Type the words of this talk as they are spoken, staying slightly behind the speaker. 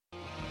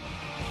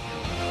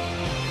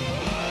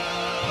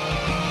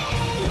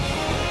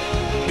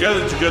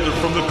gathered together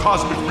from the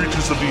cosmic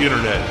reaches of the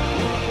internet.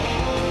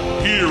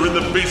 Here in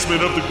the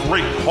basement of the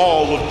Great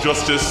Hall of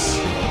Justice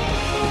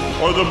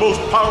are the most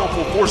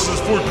powerful forces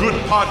for good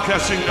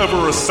podcasting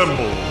ever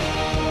assembled.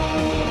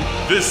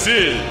 This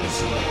is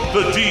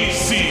the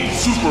DC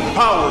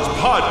Superpowers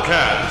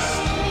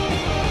Podcast.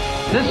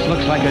 This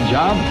looks like a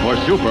job for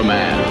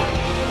Superman.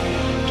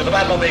 To the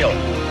Batmobile.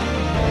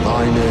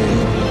 My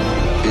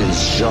name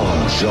is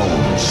John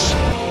Jones.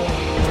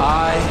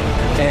 I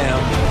am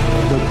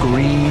the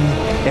Green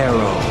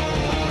Arrow.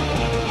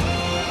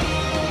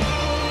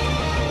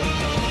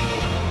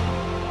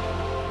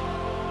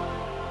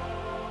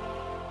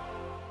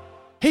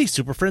 Hey,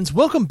 Super Friends,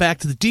 welcome back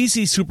to the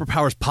DC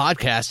Superpowers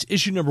Podcast,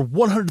 issue number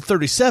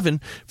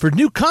 137 for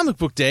New Comic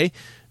Book Day,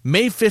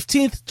 May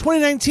 15th,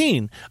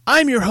 2019.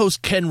 I'm your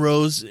host, Ken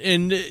Rose,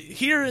 and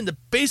here in the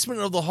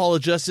basement of the Hall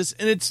of Justice,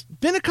 and it's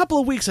been a couple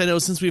of weeks, I know,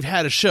 since we've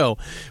had a show.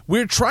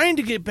 We're trying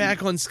to get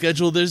back on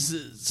schedule.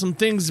 There's some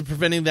things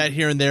preventing that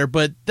here and there,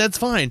 but that's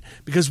fine,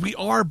 because we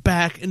are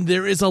back, and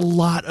there is a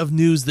lot of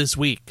news this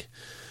week.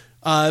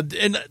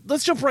 And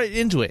let's jump right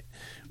into it.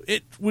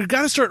 We've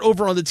got to start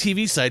over on the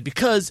TV side,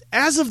 because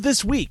as of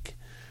this week,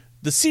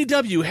 the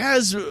CW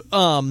has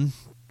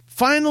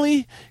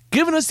finally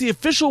given us the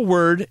official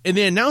word, and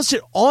they announced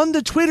it on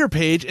the Twitter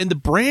page and the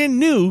brand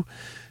new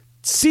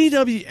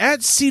CW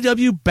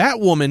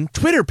Batwoman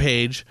Twitter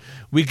page.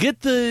 We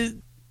got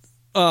the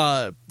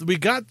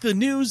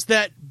news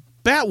that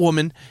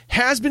Batwoman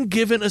has been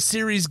given a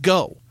series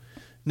go.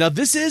 Now,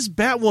 this is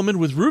Batwoman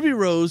with Ruby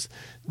Rose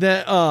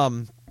that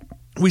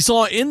we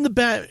saw in the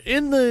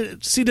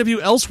CW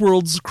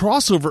Elseworlds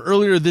crossover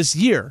earlier this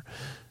year.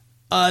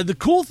 The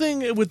cool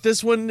thing with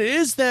this one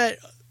is that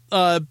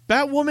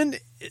Batwoman,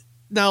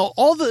 now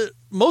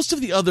most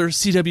of the other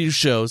CW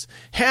shows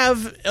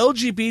have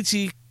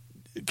LGBTQ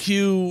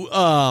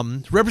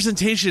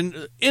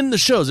representation in the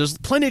shows. There's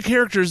plenty of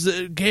characters,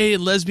 gay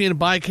and lesbian and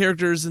bi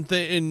characters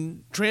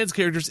and trans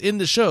characters in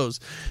the shows.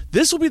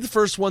 This will be the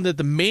first one that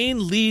the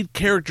main lead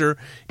character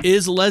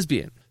is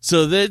lesbian.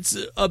 So that's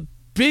a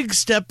big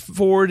step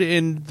forward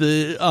in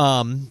the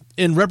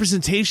in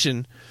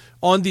representation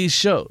on these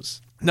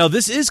shows. Now,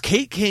 this is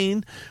Kate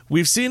Kane.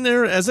 We've seen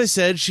her, as I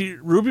said,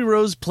 Ruby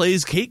Rose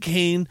plays Kate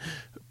Kane,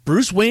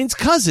 Bruce Wayne's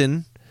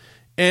cousin,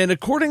 and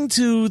according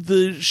to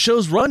the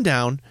show's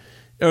rundown,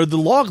 or the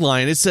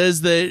logline, it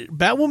says that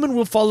Batwoman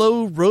will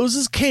follow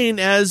Rose's Kane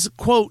as,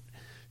 quote,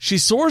 she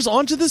soars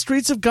onto the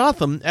streets of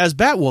Gotham as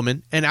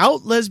Batwoman, an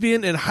out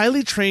lesbian and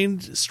highly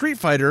trained street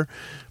fighter,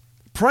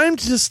 primed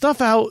to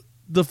snuff out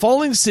the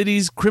falling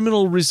city's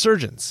criminal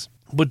resurgence.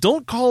 But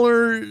don't call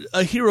her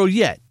a hero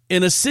yet.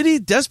 In a city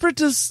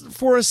desperate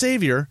for a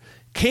savior,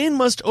 Kane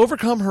must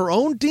overcome her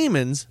own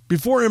demons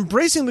before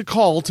embracing the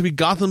call to be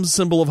Gotham's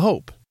symbol of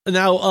hope.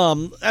 Now,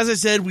 as I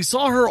said, we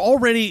saw her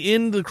already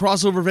in the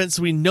crossover event,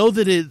 so we know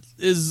that it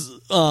is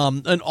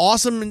an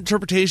awesome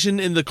interpretation,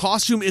 and the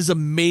costume is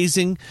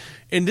amazing,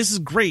 and this is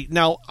great.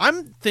 Now,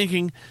 I'm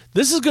thinking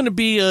this is going to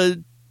be a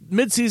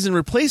mid-season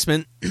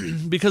replacement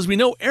because we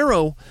know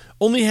Arrow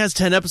only has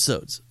 10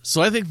 episodes.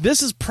 So I think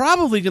this is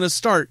probably going to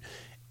start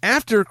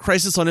after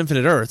Crisis on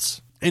Infinite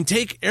Earths and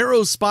take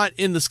Arrow's spot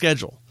in the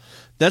schedule.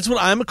 That's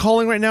what I'm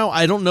calling right now.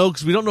 I don't know,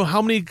 because we don't know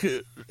how many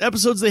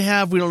episodes they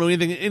have. We don't know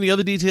any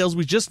other details.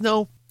 We just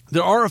know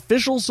there are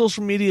official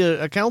social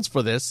media accounts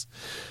for this.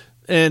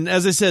 And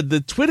as I said,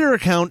 the Twitter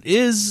account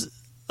is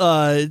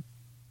at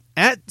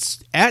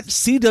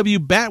CW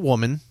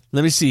Batwoman.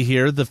 Let me see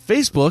here. The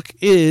Facebook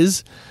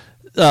is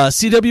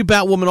CW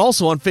Batwoman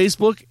also on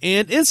Facebook,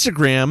 and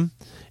Instagram,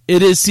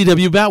 it is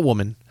CW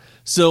Batwoman.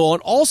 So on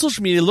all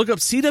social media, look up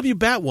CW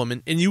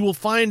Batwoman, and you will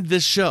find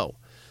this show.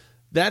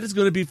 That is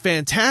going to be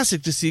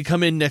fantastic to see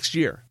come in next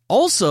year.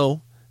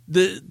 Also,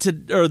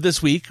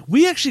 this week,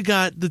 we actually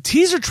got the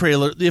teaser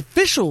trailer, the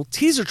official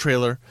teaser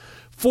trailer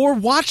for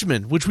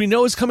Watchmen, which we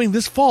know is coming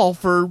this fall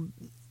for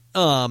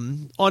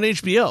on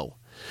HBO.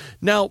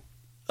 Now,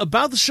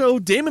 about the show,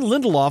 Damon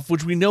Lindelof,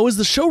 which we know is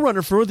the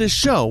showrunner for this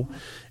show,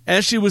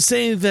 as she was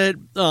saying that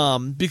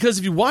because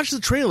if you watch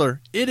the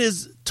trailer, it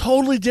is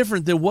totally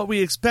different than what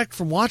we expect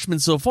from Watchmen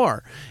so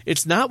far.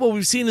 It's not what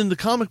we've seen in the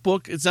comic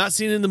book. It's not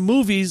seen in the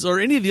movies or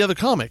any of the other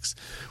comics.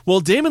 Well,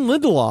 Damon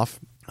Lindelof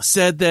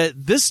said that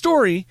this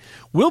story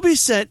will be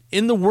set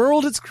in the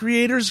world its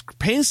creators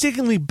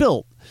painstakingly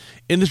built,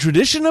 in the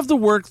tradition of the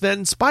work that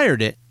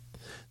inspired it.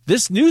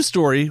 This new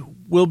story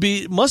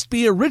must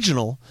be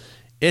original.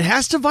 It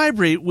has to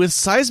vibrate with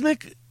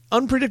seismic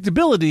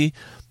unpredictability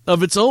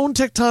of its own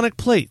tectonic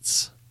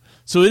plates.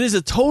 So it is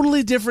a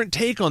totally different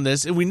take on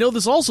this, and we know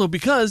this also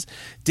because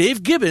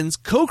Dave Gibbons,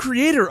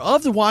 co-creator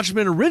of The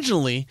Watchmen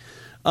originally,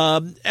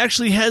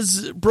 actually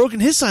has broken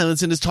his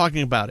silence and is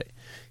talking about it.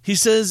 He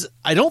says,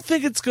 I don't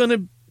think it's going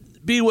to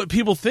be what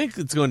people think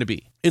it's going to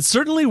be. It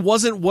certainly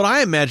wasn't what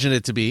I imagined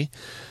it to be.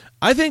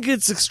 I think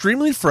it's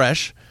extremely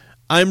fresh.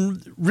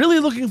 I'm really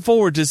looking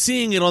forward to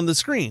seeing it on the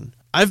screen.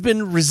 I've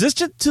been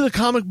resistant to the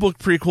comic book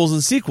prequels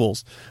and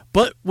sequels,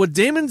 but what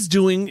Damon's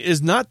doing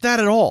is not that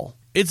at all.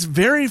 It's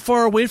very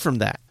far away from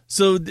that.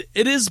 So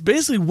it is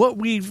basically what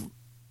we've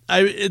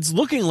it's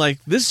looking like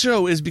this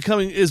show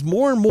is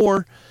more and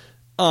more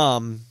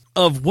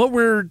of what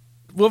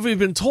we've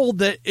been told,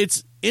 that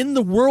it's in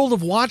the world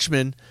of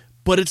Watchmen,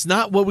 but it's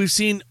not what we've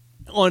seen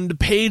on the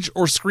page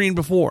or screen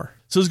before.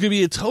 So it's going to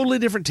be a totally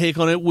different take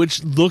on it,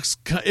 which looks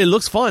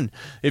fun.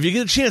 If you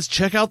get a chance,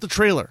 check out the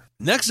trailer.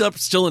 Next up,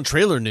 still in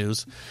trailer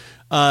news,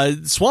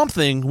 Swamp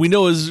Thing, we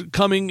know, is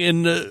coming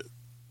in a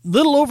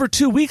little over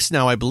 2 weeks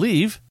now, I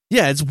believe.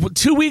 Yeah, it's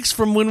 2 weeks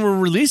from when we're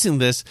releasing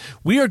this.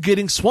 We are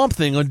getting Swamp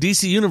Thing on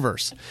DC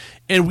Universe.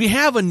 And we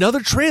have another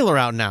trailer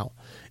out now.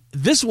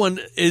 This one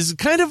is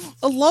kind of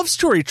a love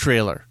story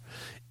trailer.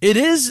 It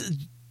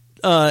is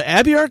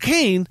Abby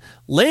Arcane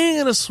laying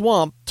in a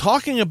swamp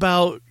talking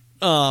about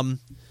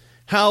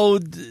how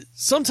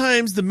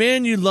sometimes the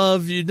man you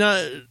love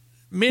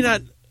may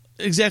not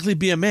exactly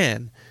be a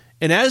man.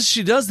 And as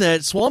she does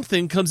that, Swamp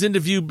Thing comes into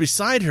view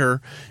beside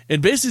her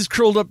and basically is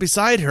curled up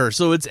beside her.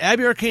 So it's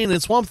Abby Arcane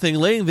and Swamp Thing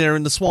laying there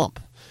in the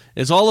swamp.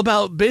 It's all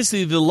about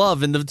basically the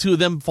love, and the two of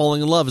them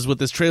falling in love is what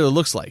this trailer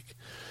looks like.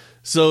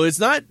 So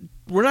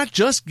we're not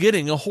just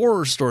getting a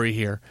horror story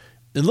here.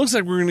 It looks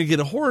like we're going to get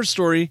a horror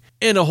story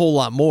and a whole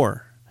lot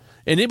more.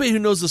 And anybody who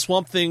knows the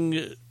Swamp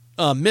Thing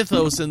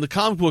mythos and the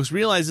comic books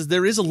realizes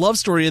there is a love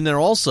story in there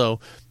also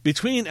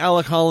between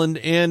Alec Holland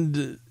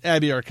and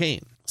Abby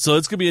Arcane. So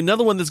it's going to be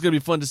another one that's going to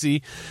be fun to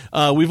see.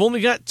 We've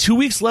only got 2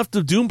 weeks left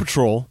of Doom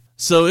Patrol,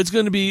 so it's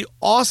going to be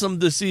awesome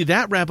to see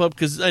that wrap up,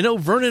 because I know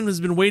Vernon has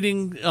been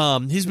waiting.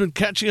 He's been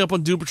catching up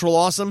on Doom Patrol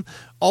Awesome.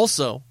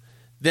 Also,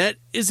 that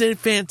is a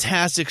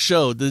fantastic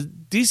show. The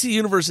DC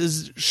Universe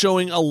is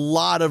showing a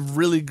lot of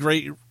really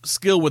great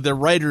skill with their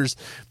writers,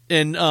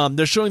 and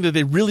they're showing that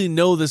they really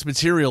know this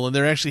material, and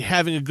they're actually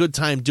having a good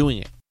time doing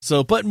it.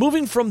 So, but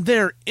moving from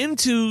there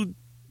into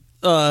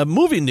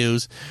movie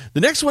news,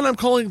 the next one I'm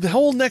calling the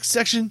whole next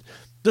section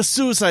the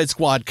Suicide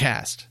Squad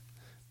cast,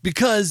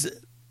 because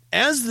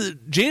as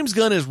James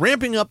Gunn is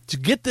ramping up to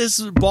get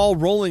this ball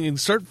rolling and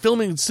start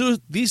filming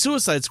the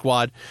Suicide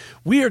Squad,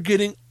 we are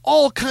getting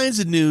all kinds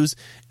of news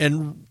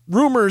and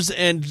rumors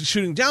and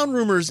shooting down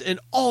rumors and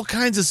all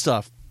kinds of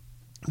stuff.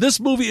 This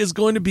movie is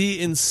going to be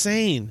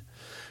insane.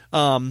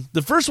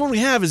 The first one we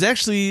have is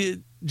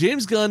actually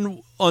James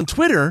Gunn on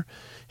Twitter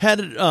had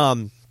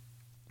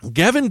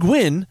Gavin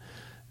Gwynn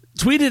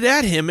tweeted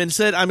at him and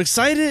said, I'm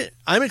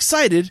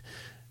excited,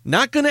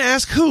 not going to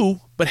ask who,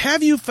 but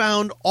have you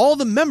found all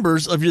the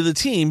members of the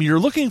team you're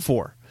looking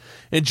for?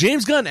 And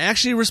James Gunn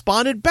actually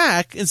responded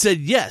back and said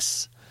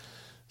yes.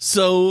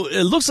 So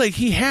it looks like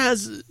he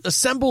has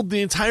assembled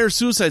the entire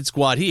Suicide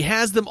Squad. He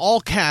has them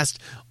all cast,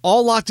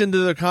 all locked into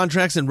their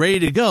contracts and ready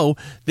to go.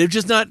 They've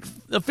just not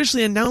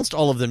officially announced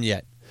all of them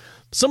yet.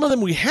 Some of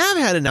them we have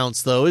had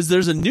announced, though, is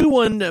there's a new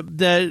one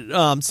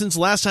that, since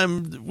last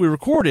time we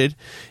recorded,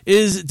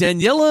 is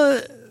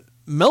Daniela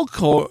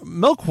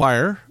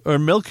Melchior.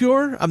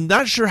 I'm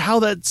not sure how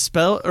that's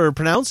spelled or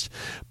pronounced,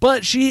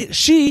 but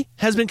she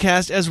has been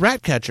cast as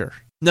Ratcatcher.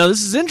 Now,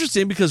 this is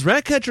interesting because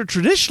Ratcatcher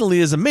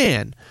traditionally is a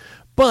man,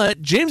 but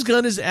James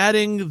Gunn is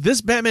adding this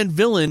Batman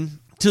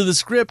villain to the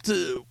script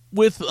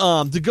with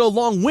to go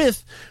along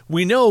with,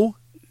 we know,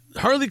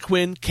 Harley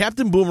Quinn,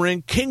 Captain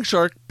Boomerang, King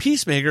Shark,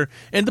 Peacemaker,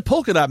 and the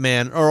Polka Dot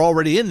Man are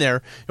already in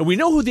there, and we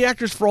know who the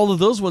actors for all of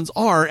those ones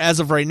are as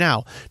of right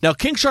now. Now,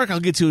 King Shark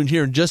I'll get to in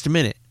here in just a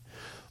minute.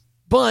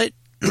 But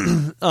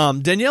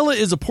Daniela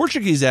is a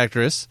Portuguese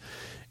actress,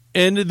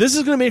 and this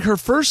is going to make her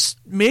first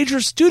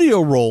major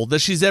studio role that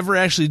she's ever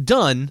actually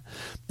done,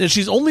 and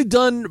she's only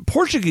done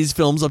Portuguese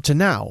films up to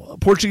now,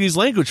 Portuguese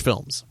language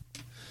films.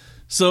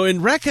 So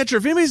in Ratcatcher,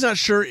 if anybody's not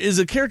sure, is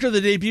a character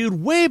that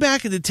debuted way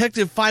back in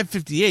Detective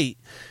 558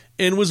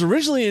 and was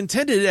originally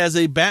intended as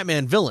a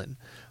Batman villain.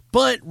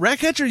 But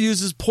Ratcatcher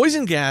uses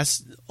poison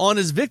gas on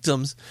his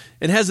victims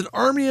and has an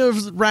army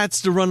of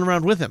rats to run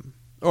around with him.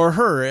 Or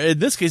her. In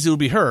this case, it would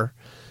be her.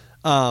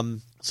 So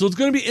it's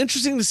going to be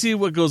interesting to see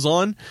what goes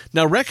on.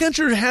 Now,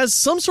 Ratcatcher has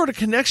some sort of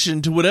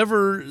connection to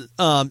whatever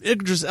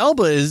Idris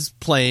Elba is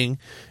playing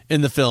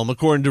in the film,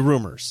 according to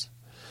rumors.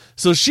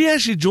 So she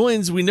actually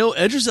joins, we know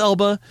Idris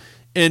Elba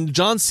and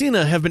John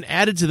Cena have been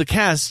added to the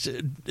cast.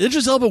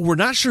 Idris Elba, we're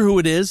not sure who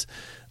it is.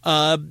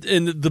 And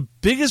the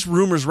biggest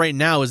rumors right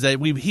now is that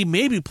he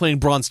may be playing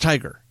Bronze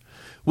Tiger,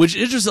 which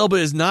Idris Elba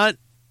is not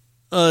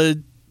a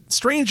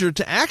stranger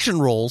to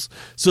action roles,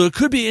 so it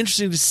could be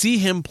interesting to see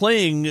him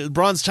playing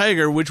Bronze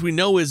Tiger, which we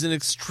know is an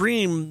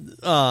extreme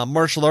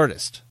martial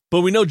artist. But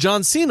we know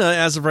John Cena,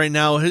 as of right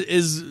now,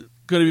 is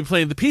going to be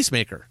playing the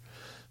Peacemaker.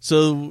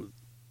 So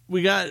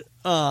we got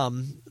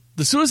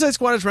the Suicide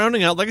Squad is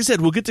rounding out. Like I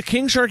said, we'll get to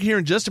King Shark here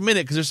in just a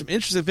minute because there's some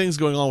interesting things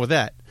going on with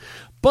that.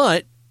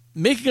 But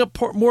making up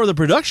more of the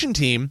production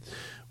team,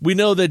 we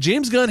know that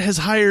James Gunn has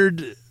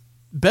hired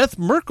Beth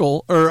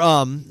Mickle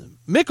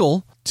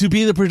to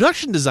be the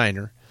production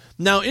designer.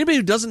 Now, anybody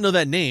who doesn't know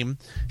that name,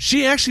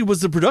 she actually was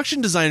the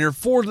production designer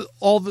for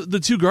all the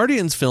two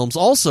Guardians films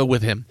also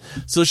with him.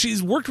 So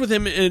she's worked with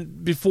him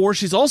before.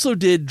 She's also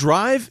did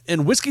Drive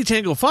and Whiskey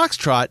Tango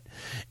Foxtrot.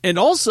 And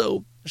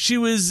also, she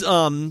was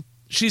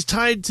she's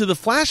tied to the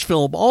Flash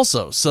film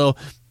also. So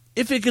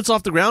if it gets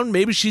off the ground,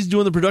 maybe she's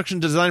doing the production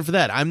design for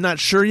that. I'm not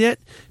sure yet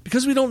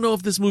because we don't know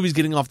if this movie's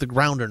getting off the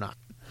ground or not.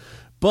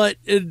 But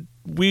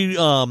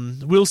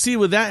we'll see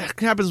what that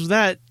happens with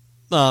that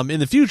in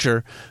the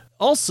future.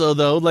 Also,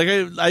 though, like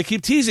I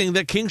keep teasing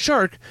that King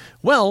Shark,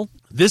 well,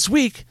 this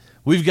week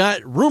we've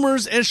got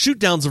rumors and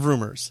shoot-downs of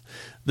rumors.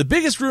 The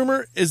biggest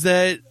rumor is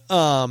that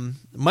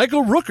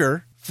Michael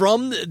Rooker,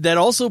 that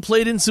also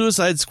played in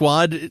Suicide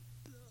Squad,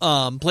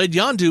 played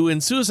Yondu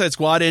in Suicide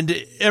Squad, and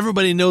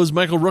everybody knows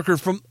Michael Rooker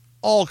from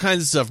all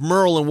kinds of stuff.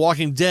 Merle in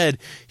Walking Dead.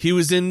 He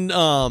was in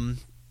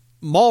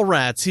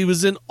Mallrats.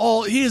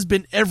 He has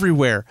been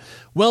everywhere.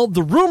 Well,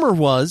 the rumor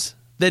was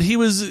that he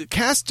was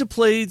cast to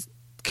play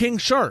King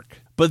Shark.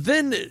 But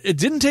then it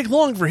didn't take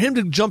long for him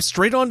to jump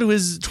straight onto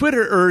his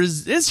Twitter or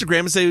his Instagram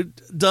and say,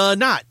 "Duh,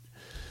 not.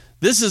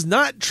 This is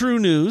not true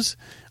news.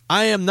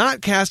 I am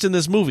not cast in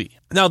this movie."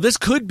 Now, this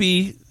could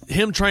be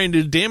him trying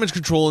to damage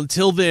control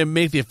until they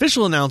make the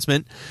official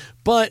announcement.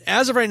 But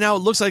as of right now,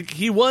 it looks like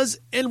he was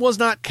and was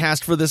not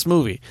cast for this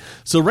movie.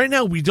 So right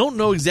now, we don't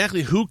know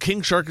exactly who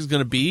King Shark is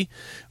going to be.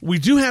 We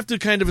do have to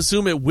kind of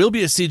assume it will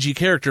be a CG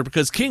character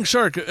because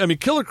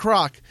Killer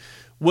Croc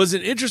was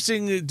an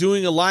interesting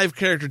doing a live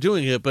character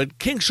doing it, but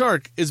King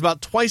Shark is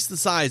about twice the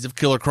size of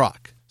Killer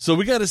Croc. So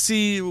we got to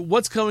see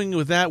what's coming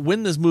with that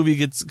when this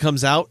movie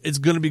comes out. It's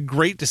going to be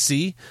great to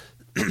see.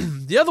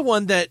 The other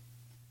one that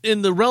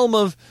in the realm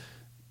of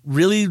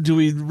do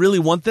we really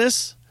want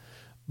this?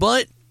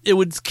 But it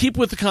would keep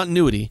with the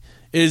continuity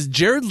is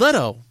Jared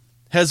Leto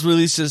has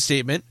released a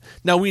statement.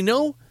 Now we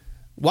know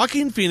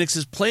Joaquin Phoenix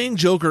is playing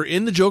Joker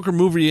in the Joker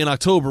movie in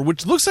October,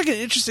 which looks like an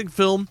interesting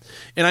film,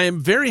 and I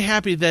am very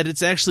happy that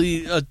it's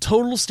actually a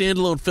total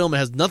standalone film. It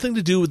has nothing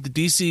to do with the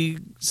DC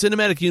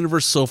cinematic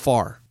universe so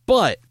far.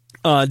 But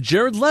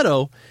Jared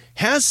Leto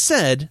has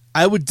said,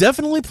 "I would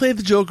definitely play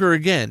the Joker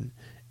again.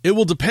 It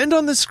will depend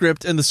on the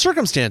script and the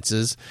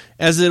circumstances,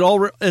 as it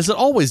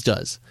always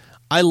does.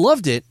 I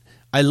loved it.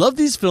 I love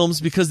these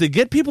films because they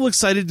get people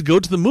excited to go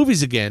to the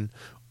movies again,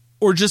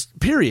 or just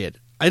period.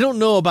 I don't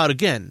know about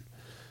again."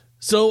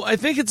 So I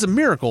think it's a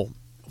miracle.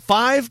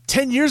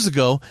 5-10 years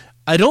ago,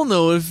 I don't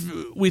know if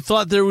we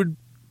thought there would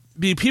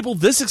be people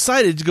this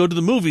excited to go to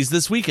the movies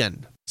this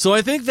weekend. So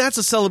I think that's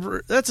a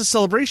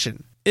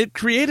celebration. It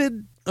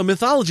created a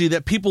mythology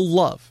that people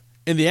love,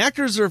 and the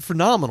actors are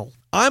phenomenal.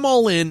 I'm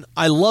all in.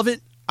 I love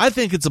it. I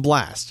think it's a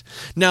blast.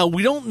 Now,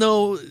 we don't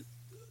know,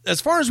 as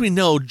far as we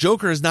know,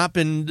 Joker has not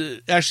been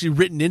actually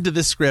written into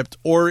this script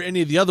or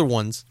any of the other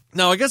ones.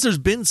 Now, I guess there's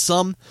been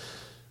some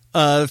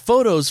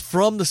photos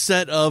from the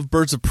set of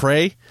Birds of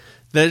Prey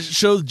that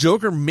show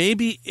Joker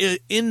maybe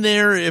in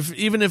there,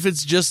 even if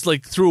it's just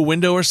like through a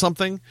window or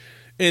something.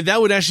 And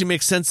that would actually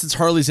make sense since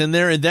Harley's in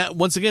there. And that,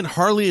 once again,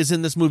 Harley is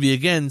in this movie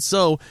again.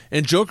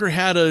 And Joker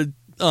had a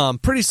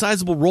pretty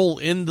sizable role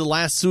in the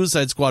last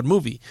Suicide Squad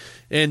movie.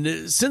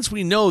 And since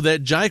we know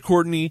that Jai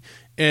Courtney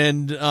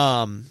and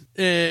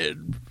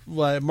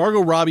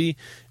Margot Robbie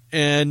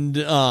and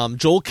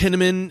Joel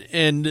Kinnaman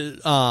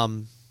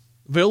and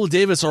Viola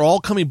Davis are all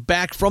coming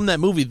back from that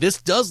movie,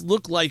 this does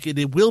look like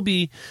it will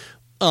be,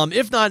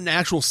 if not an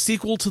actual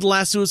sequel to the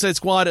last Suicide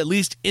Squad, at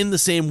least in the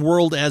same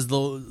world as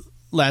the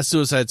last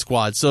Suicide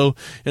Squad. So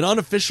an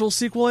unofficial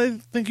sequel, I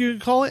think you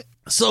could call it.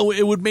 So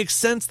it would make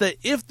sense that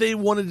if they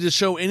wanted to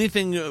show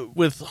anything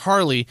with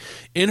Harley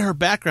in her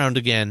background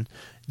again,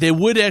 they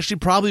would actually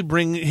probably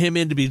bring him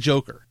in to be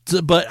Joker.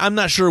 But I'm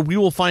not sure. We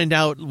will find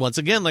out, once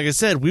again, like I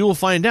said, we will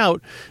find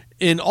out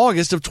in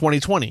August of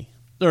 2020.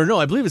 Or no,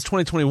 I believe it's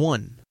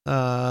 2021.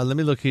 Let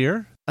me look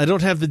here. I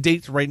don't have the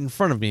date right in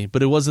front of me,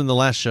 but it was in the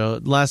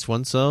last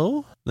one.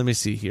 So let me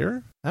see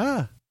here.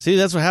 See,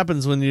 that's what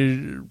happens when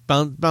you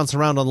bounce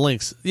around on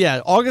links.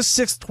 Yeah, August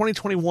 6th,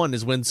 2021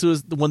 is when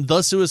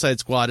The Suicide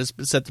Squad is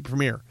set to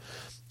premiere.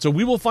 So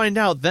we will find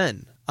out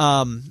then.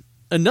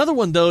 Another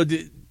one, though,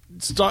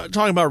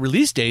 talking about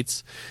release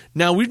dates.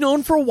 Now, we've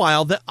known for a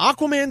while that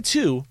Aquaman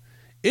 2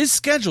 is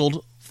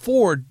scheduled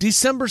for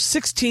December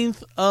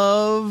 16th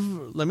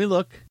of... Let me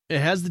look. It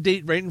has the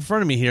date right in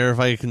front of me here if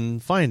I can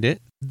find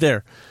it.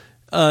 There.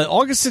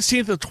 August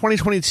 16th of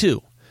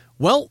 2022.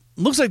 Well,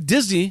 looks like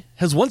Disney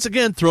has once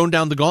again thrown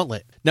down the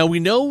gauntlet. Now,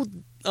 we know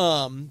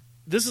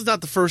this is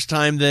not the first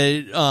time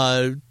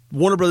that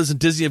Warner Brothers and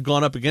Disney have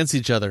gone up against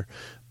each other.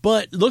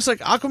 But it looks like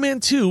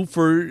Aquaman 2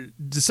 for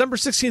December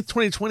 16th,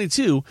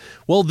 2022,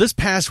 well, this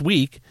past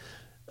week,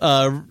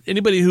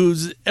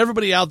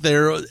 everybody out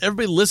there,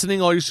 everybody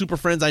listening, all your super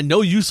friends, I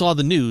know you saw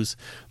the news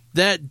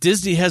that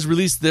Disney has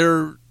released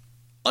their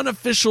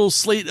unofficial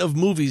slate of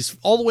movies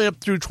all the way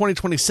up through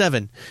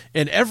 2027.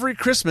 And every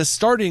Christmas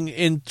starting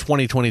in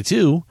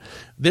 2022,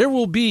 there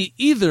will be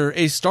either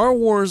a Star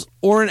Wars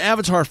or an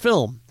Avatar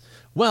film.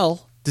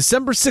 Well,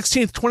 December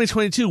 16th,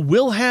 2022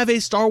 will have a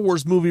Star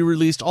Wars movie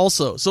released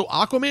also. So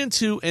Aquaman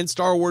 2 and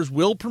Star Wars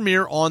will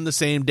premiere on the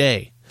same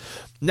day.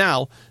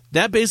 Now,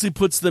 that basically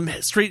puts them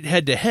straight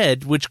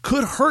head-to-head, which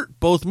could hurt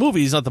both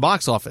movies at the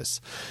box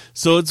office.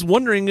 So it's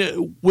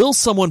wondering, will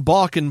someone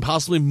balk and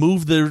possibly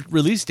move the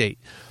release date?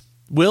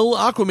 Will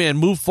Aquaman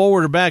move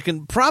forward or back?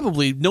 And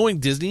probably, knowing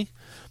Disney,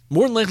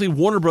 more than likely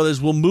Warner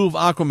Brothers will move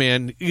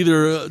Aquaman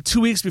either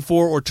 2 weeks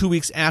before or 2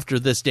 weeks after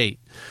this date.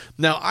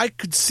 Now, I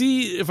could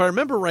see, if I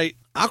remember right,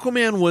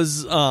 Aquaman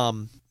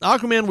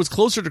was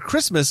closer to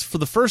Christmas for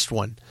the first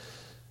one.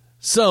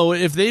 So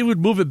if they would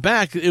move it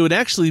back, it would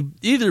actually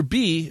either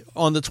be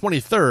on the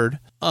 23rd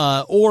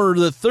or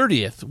the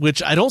 30th,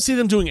 which I don't see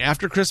them doing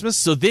after Christmas.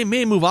 So they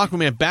may move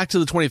Aquaman back to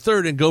the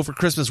 23rd and go for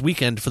Christmas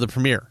weekend for the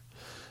premiere.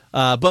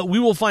 But we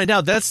will find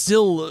out. That's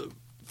still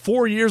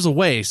 4 years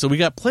away. So we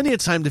got plenty of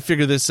time to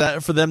figure this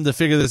out, for them to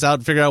figure this out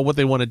and figure out what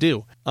they want to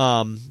do.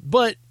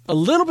 But a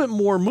little bit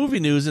more movie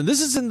news, and this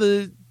is in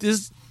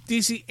this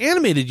DC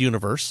animated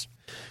universe.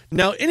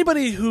 Now,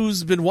 anybody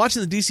who's been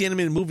watching the DC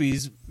animated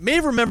movies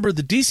may remember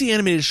the DC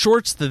animated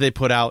shorts that they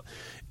put out,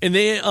 and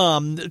they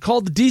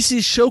called the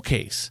DC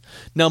Showcase.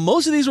 Now,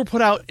 most of these were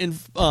put out in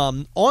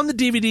on the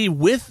DVD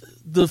with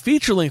the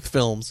feature-length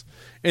films,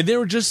 and they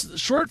were just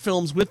short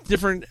films with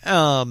different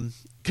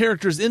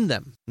characters in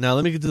them. Now,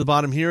 let me get to the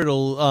bottom here.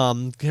 It'll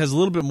has a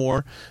little bit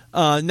more.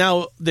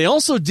 Now, they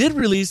also did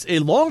release a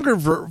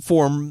longer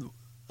form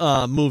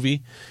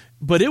movie,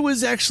 but it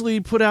was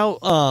actually put out...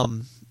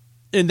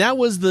 and that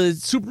was the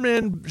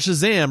Superman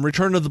Shazam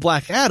Return of the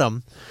Black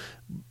Adam.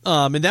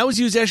 And that was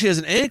used actually as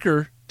an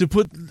anchor to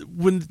put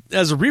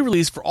as a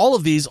re-release for all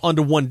of these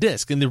onto one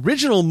disc. In the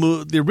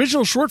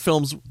original short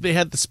films, they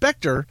had the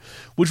Spectre,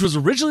 which was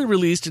originally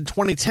released in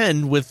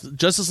 2010 with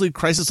Justice League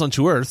Crisis on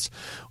Two Earths.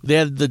 They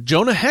had the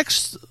Jonah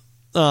Hex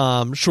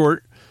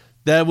short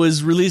that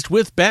was released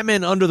with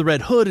Batman Under the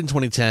Red Hood in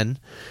 2010.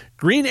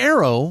 Green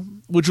Arrow,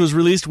 which was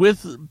released with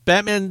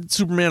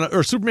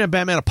Superman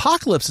Batman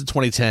Apocalypse in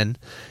 2010.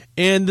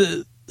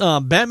 And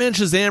Batman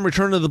Shazam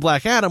Return of the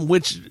Black Adam,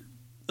 which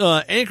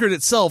anchored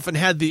itself and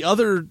had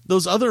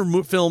those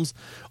other films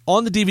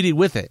on the DVD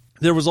with it.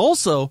 There was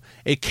also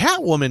a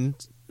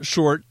Catwoman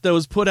short that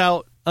was put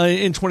out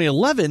in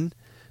 2011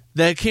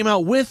 that came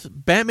out with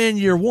Batman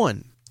Year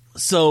One.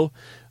 So,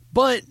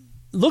 but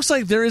looks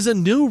like there is a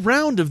new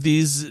round of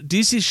these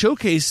DC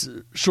Showcase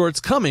shorts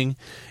coming,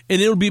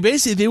 and it will be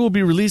basically they will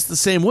be released the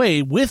same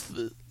way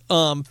with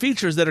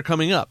features that are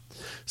coming up.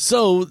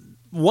 So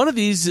one of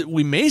these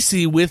we may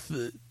see with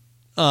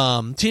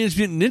Batman Teenage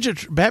Mutant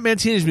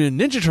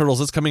Ninja Turtles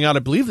that's coming out, I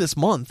believe, this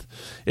month,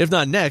 if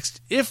not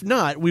next. If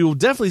not, we will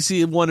definitely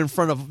see one in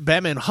front of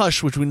Batman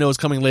Hush, which we know is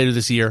coming later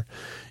this year.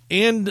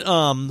 And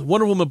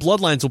Wonder Woman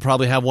Bloodlines will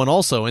probably have one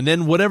also. And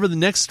then whatever the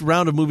next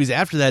round of movies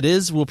after that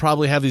is, we'll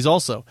probably have these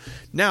also.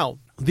 Now,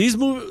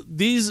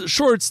 these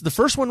shorts, the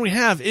first one we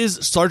have is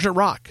Sergeant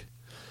Rock.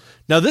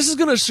 Now, this is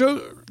going to show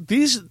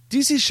these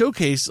DC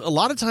Showcase, a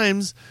lot of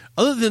times,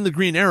 other than the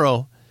Green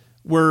Arrow,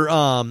 we're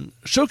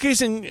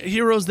showcasing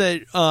heroes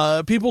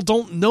that people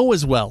don't know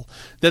as well,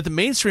 that the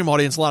mainstream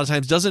audience a lot of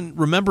times doesn't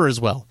remember as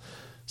well.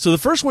 So the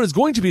first one is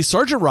going to be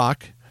Sergeant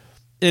Rock,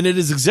 and it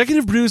is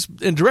executive produced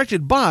and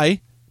directed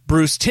by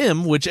Bruce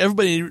Timm, which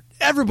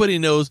everybody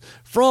knows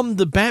from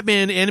the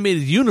Batman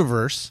animated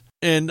universe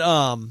and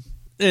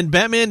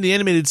Batman the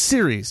animated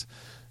series.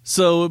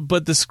 So,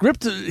 but the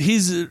script,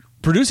 he's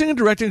producing and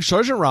directing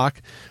Sergeant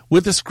Rock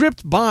with a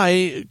script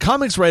by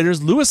comics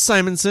writers Louis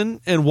Simonson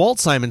and Walt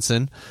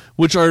Simonson,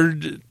 which are,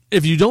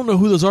 if you don't know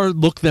who those are,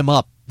 look them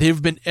up.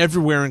 They've been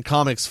everywhere in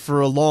comics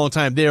for a long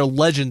time. They are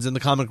legends in the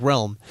comic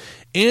realm.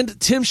 And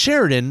Tim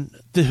Sheridan,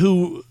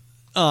 who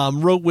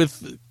wrote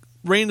with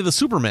Reign of the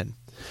Supermen.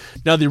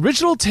 Now, the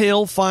original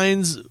tale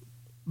finds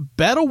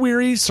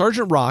battle-weary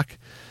Sergeant Rock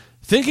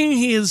thinking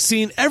he has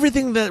seen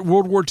everything that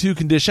World War II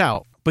can dish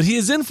out, but he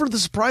is in for the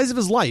surprise of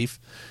his life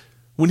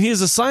when he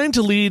is assigned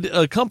to lead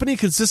a company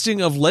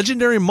consisting of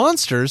legendary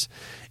monsters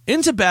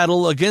into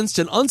battle against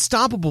an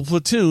unstoppable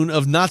platoon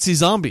of Nazi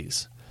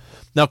zombies.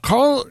 Now,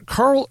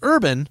 Carl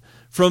Urban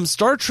from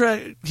Star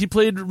Trek, he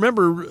played,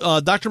 remember,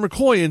 Dr.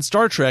 McCoy in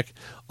Star Trek.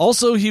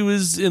 Also, he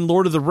was in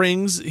Lord of the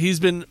Rings. He's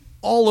been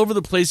all over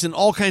the place in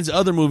all kinds of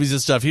other movies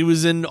and stuff. He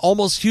was in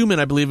Almost Human,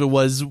 I believe it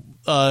was,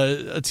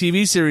 a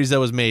TV series that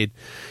was made.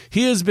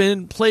 He has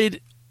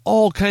played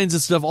all kinds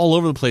of stuff all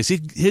over the place.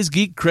 His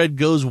geek cred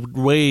goes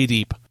way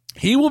deep.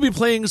 He will be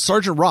playing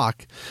Sergeant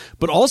Rock,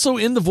 but also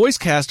in the voice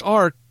cast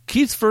are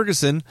Keith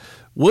Ferguson,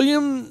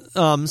 William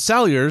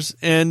Salyers,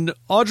 and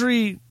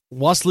Audrey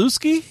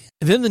Waslewski.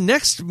 And then the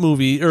next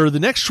movie, or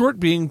the next short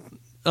being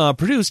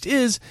produced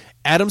is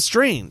Adam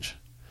Strange.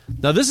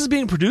 Now, this is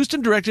being produced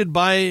and directed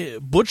by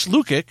Butch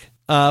Lukic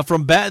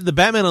from the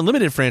Batman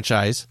Unlimited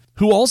franchise,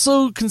 who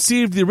also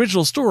conceived the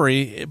original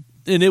story,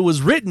 and it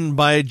was written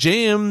by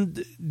J.M.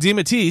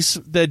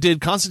 DeMatteis that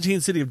did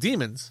Constantine City of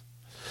Demons.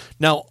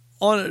 Now,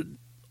 on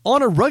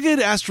a rugged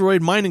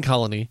asteroid mining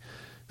colony,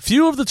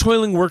 few of the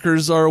toiling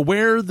workers are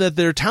aware that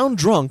their town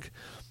drunk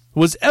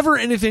was ever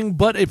anything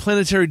but a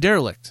planetary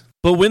derelict.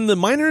 But when the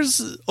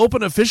miners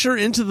open a fissure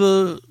into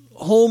the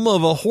home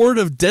of a horde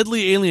of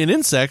deadly alien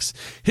insects,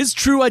 his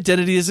true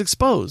identity is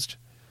exposed.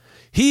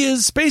 He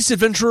is space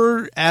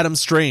adventurer Adam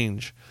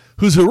Strange,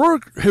 whose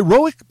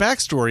heroic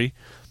backstory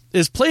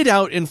is played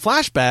out in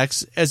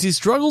flashbacks as he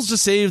struggles to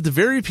save the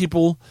very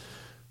people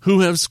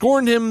who have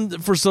scorned him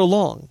for so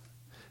long.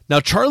 Now,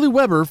 Charlie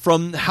Weber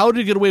from How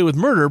to Get Away with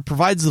Murder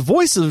provides the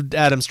voice of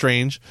Adam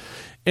Strange,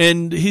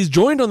 and he's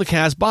joined on the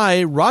cast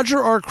by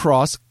Roger R.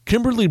 Cross,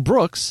 Kimberly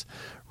Brooks,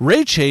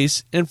 Ray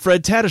Chase, and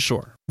Fred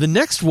Tatasciore. The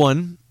next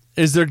one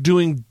is they're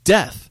doing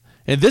Death,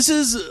 and this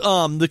is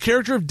the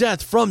character of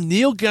Death from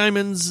Neil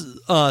Gaiman's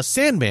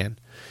Sandman.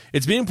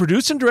 It's being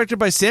produced and directed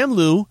by Sam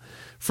Liu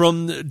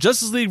from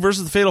Justice League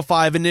versus the Fatal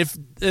Five, and if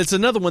it's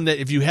another one that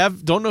if you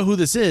don't know who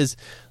this is,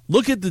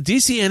 look at the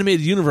DC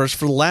Animated Universe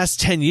for the last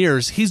 10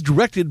 years. He's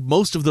directed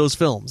most of those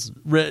films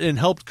and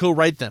helped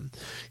co-write them.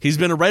 He's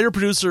been a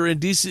writer-producer in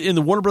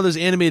the Warner Brothers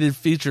animated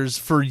features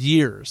for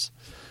years.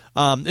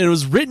 And it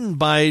was written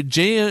by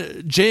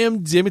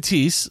J.M.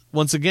 DeMatteis,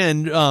 once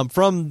again,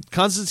 from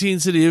Constantine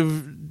City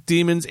of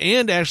Demons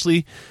and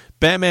actually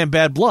Batman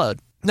Bad Blood.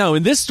 Now,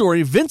 in this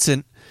story,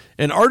 Vincent,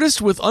 an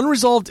artist with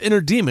unresolved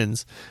inner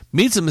demons,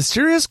 meets a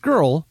mysterious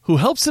girl who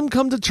helps him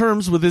come to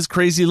terms with his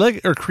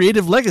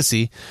creative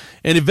legacy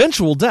and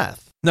eventual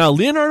death. Now,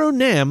 Leonardo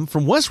Nam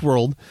from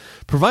Westworld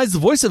provides the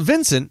voice of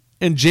Vincent,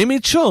 and Jamie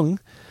Chung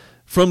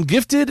from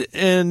Gifted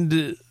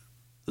and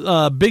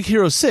Big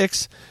Hero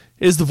 6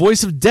 is the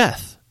voice of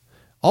Death.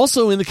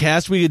 Also in the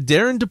cast, we get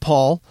Darren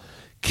DePaul,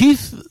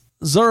 Keith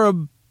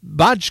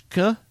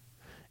Zarabajka,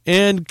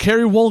 and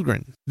Carrie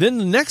Walgren. Then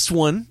the next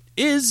one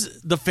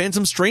is The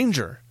Phantom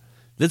Stranger.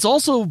 This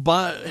also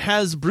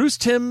has Bruce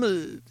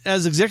Timm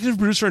as executive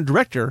producer and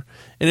director,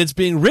 and it's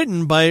being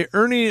written by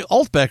Ernie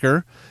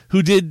Altbecker,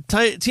 who did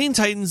Teen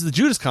Titans: The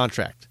Judas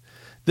Contract.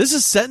 This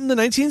is set in the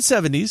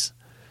 1970s.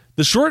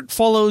 The short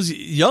follows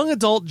young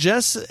adult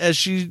Jess as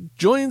she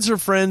joins her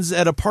friends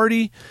at a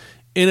party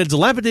in a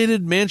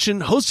dilapidated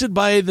mansion hosted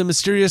by the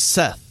mysterious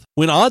Seth.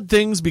 When odd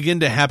things begin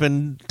to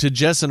happen to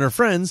Jess and her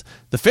friends,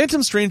 the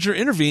Phantom Stranger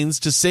intervenes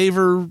to save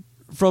her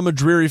from a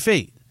dreary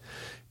fate.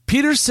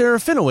 Peter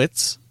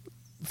Serafinowicz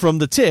from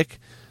The Tick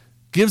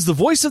gives the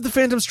voice of the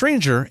Phantom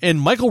Stranger, and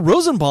Michael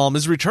Rosenbaum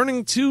is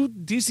returning to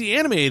DC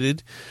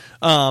Animated.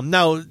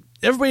 Now,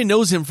 everybody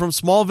knows him from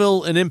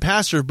Smallville and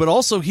Impastor, but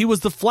also he was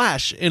the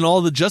Flash in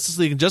all the Justice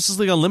League and Justice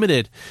League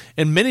Unlimited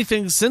and many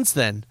things since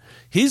then.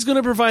 He's going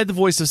to provide the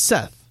voice of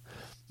Seth.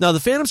 Now, the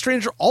Phantom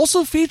Stranger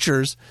also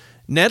features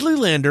Natalie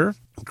Lander,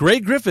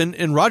 Greg Griffin,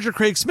 and Roger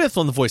Craig Smith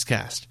on the voice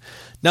cast.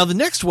 Now, the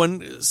next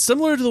one,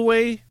 similar to the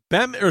way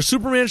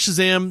Superman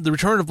Shazam, The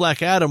Return of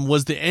Black Adam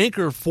was the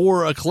anchor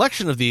for a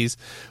collection of these,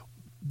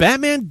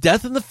 Batman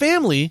Death in the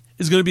Family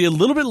is going to be a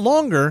little bit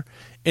longer,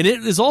 and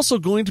it is also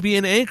going to be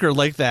an anchor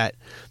like that.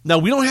 Now,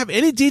 we don't have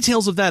any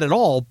details of that at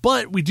all,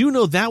 but we do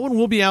know that one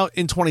will be out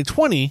in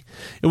 2020,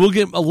 and we'll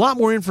get a lot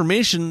more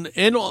information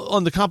and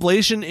on the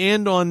compilation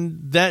and on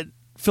that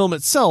film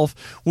itself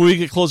when we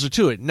get closer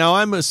to it. Now,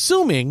 I'm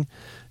assuming,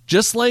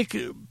 just like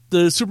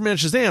the Superman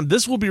Shazam,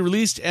 this will be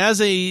released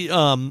as a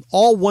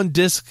all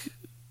one-disc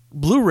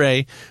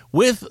Blu-ray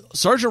with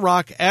Sergeant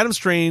Rock, Adam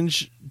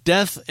Strange,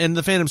 Death, and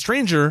the Phantom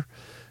Stranger,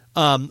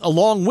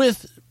 along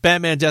with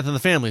Batman Death in the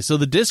Family. So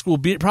the disc will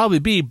probably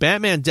be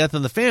Batman Death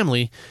in the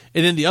Family,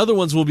 and then the other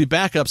ones will be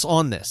backups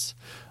on this.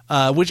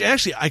 Which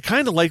actually, I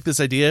kind of like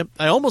this idea.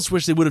 I almost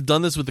wish they would have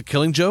done this with The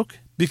Killing Joke,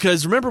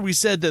 because remember we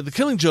said that The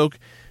Killing Joke,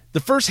 the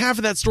first half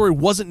of that story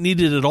wasn't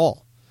needed at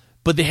all.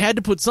 But they had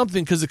to put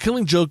something because The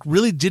Killing Joke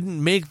really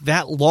didn't make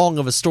that long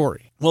of a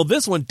story. Well,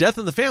 this one, Death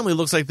in the Family,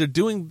 looks like they're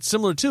doing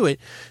similar to it,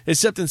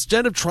 except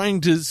instead of trying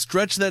to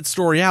stretch that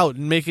story out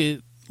and make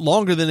it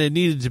longer than it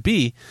needed to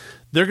be,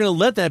 they're going to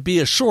let that be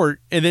a short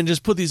and then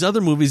just put these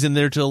other movies in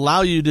there to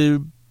allow you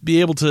to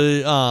be able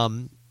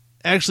to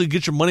actually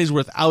get your money's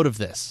worth out of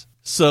this.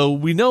 So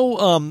we know,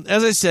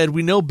 as I said,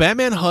 we know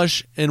Batman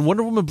Hush and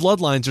Wonder Woman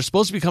Bloodlines are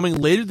supposed to be coming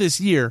later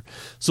this year,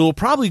 so we'll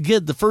probably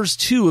get the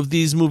first two of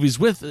these movies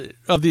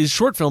of these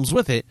short films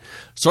with it.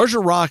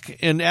 Sergeant Rock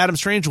and Adam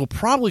Strange will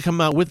probably come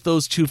out with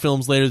those two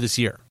films later this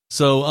year.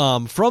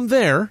 So from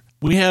there,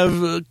 we have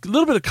a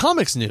little bit of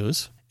comics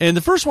news, and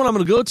the first one I'm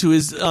going to go to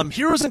is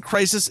Heroes in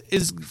Crisis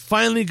is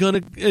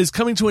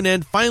coming to an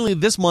end finally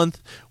this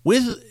month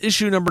with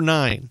issue number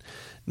 9.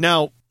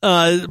 Now,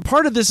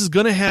 part of this is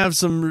going to have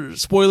some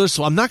spoilers,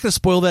 so I'm not going to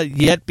spoil that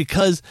yet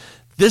because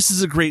this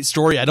is a great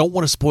story. I don't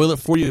want to spoil it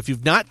for you. If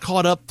you've not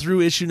caught up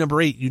through issue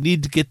number 8, you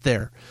need to get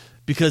there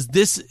because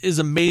this is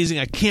amazing.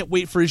 I can't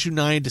wait for issue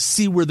 9 to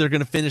see where they're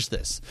going to finish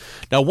this.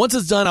 Now, once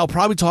it's done, I'll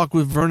probably talk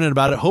with Vernon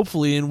about it,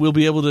 hopefully, and we'll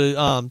be able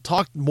to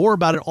talk more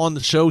about it on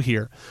the show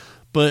here.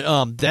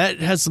 But that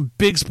has some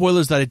big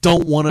spoilers that I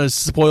don't want to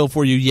spoil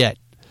for you yet.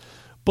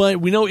 But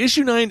we know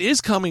issue 9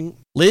 is coming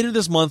later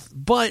this month,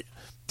 but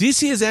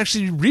DC has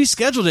actually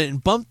rescheduled it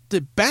and bumped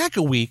it back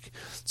a week,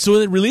 so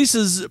it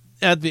releases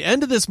at the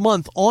end of this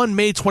month on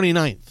May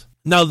 29th.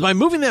 Now, by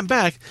moving that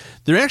back,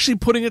 they're actually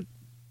putting it,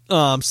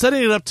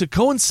 setting it up to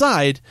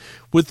coincide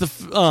with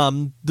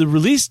the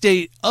release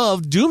date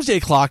of Doomsday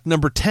Clock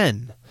number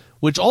 10,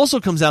 which also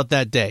comes out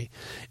that day.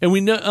 And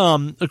we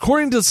know,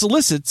 according to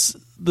solicits,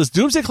 this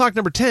Doomsday Clock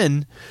number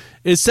 10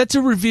 is set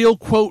to reveal,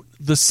 quote,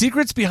 the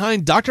secrets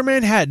behind Dr.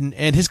 Manhattan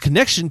and his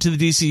connection to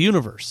the DC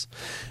Universe.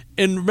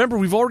 And remember,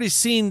 we've already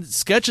seen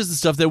sketches and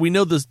stuff that we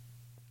know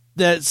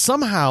that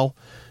somehow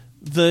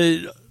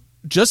the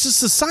Justice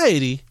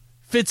Society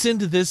fits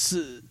into this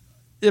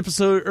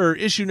episode or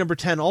issue number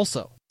 10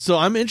 also. So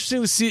I'm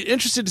interested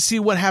to see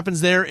what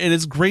happens there, and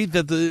it's great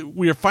that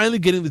we are finally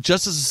getting the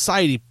Justice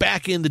Society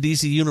back in the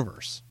DC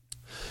universe.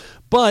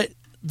 But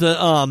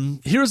the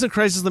Heroes in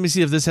Crisis, let me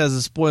see if this has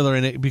a spoiler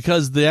in it,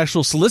 because the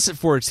actual solicit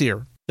for it's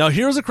here. Now,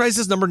 Heroes in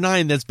Crisis number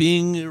 9 that's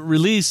being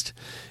released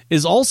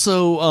is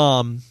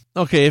also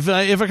okay. If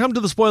I come to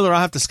the spoiler, I'll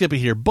have to skip it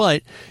here.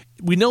 But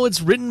we know it's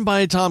written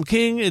by Tom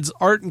King. It's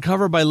art and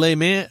cover by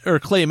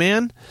Clay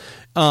Mann.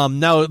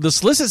 Now, the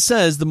solicit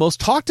says the most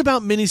talked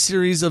about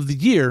miniseries of the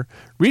year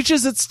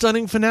reaches its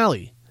stunning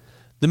finale.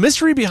 The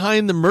mystery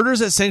behind the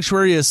murders at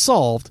Sanctuary is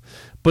solved,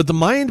 but the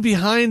mind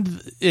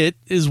behind it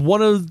is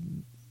one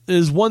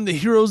the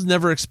heroes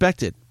never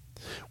expected.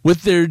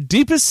 With their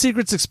deepest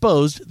secrets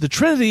exposed, the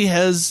Trinity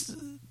has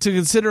to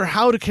consider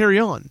how to carry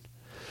on.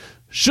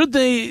 Should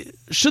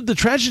the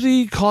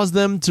tragedy cause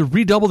them to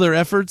redouble their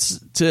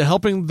efforts to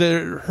helping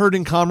their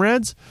hurting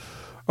comrades,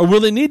 or will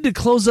they need to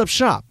close up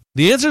shop?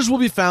 The answers will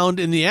be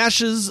found in the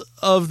ashes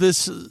of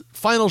this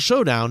final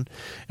showdown,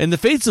 and the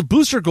fates of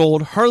Booster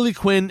Gold, Harley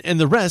Quinn, and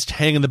the rest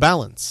hang in the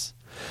balance.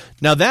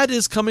 Now, that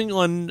is coming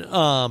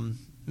on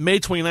May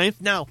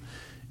 29th. Now,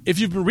 if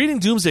you've been reading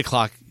Doomsday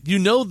Clock, you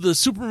know the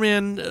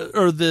Superman,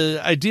 or the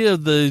idea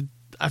of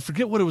I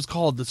forget what it was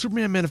called, the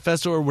Superman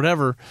Manifesto or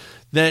whatever,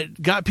 that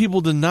got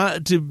people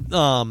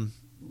to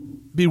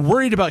be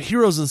worried about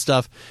heroes and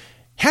stuff,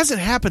 hasn't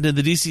happened in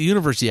the DC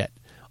universe yet.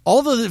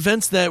 All the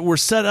events that were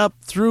set up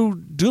through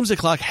Doomsday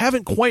Clock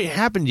haven't quite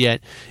happened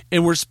yet,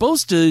 and we're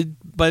supposed to,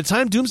 by the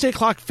time Doomsday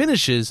Clock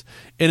finishes,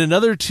 in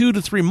another 2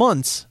 to 3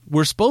 months,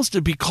 we're supposed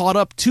to be caught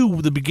up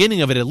to the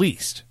beginning of it at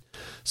least.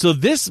 So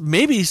this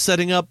may be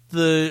setting up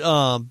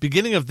the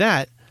beginning of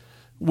that,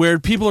 where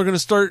people are going to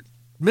start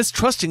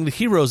mistrusting the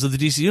heroes of the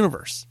DC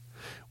universe.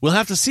 We'll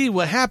have to see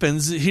what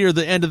happens here at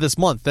the end of this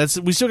month.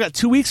 We still got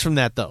 2 weeks from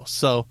that, though.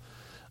 So,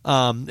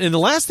 and the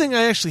last thing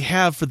I actually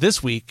have for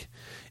this week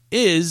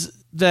is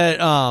that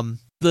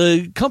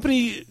the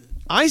company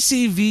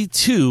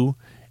ICV2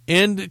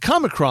 and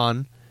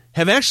Comicron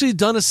have actually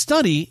done a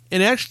study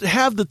and actually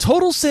have the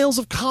total sales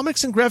of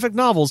comics and graphic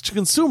novels to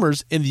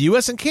consumers in the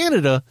U.S. and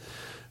Canada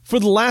for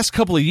the last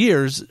couple of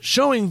years,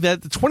 showing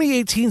that the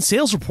 2018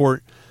 sales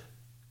report,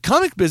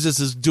 comic business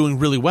is doing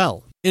really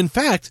well. In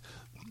fact,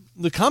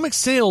 the comic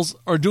sales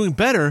are doing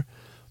better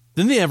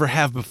than they ever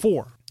have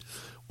before.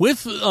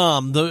 With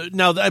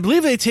now, I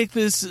believe they take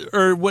this,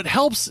 or what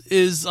helps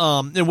is,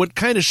 and what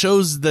kind of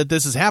shows that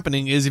this is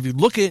happening is if you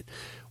look at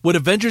what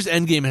Avengers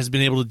Endgame has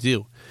been able to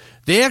do.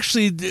 They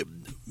actually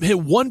hit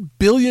 $1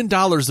 billion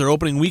their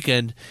opening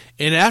weekend,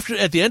 and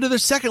at the end of their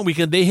second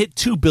weekend, they hit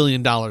 $2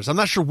 billion. I'm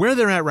not sure where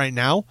they're at right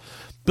now,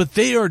 but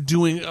they are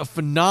doing a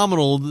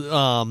phenomenal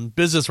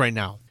business right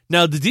now.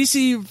 Now, the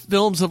DC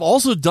films have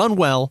also done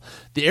well.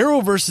 The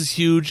Arrowverse is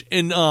huge,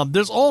 and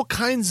there's all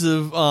kinds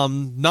of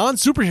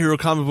non-superhero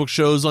comic book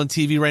shows on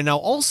TV right now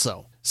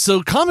also.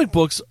 So comic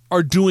books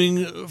are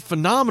doing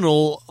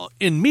phenomenal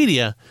in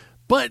media,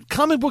 but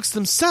comic books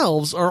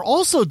themselves are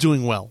also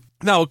doing well.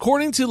 Now,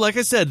 according to, like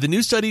I said, the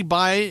new study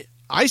by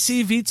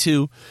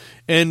ICV2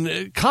 and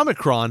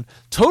Comicron,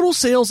 total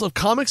sales of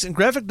comics and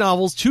graphic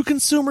novels to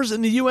consumers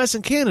in the U.S.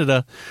 and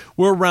Canada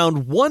were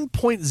around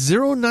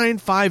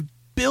 $1.095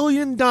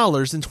 billion in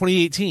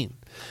 2018.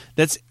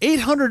 That's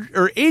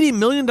 $80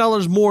 million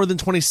more than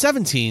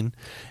 2017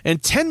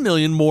 and $10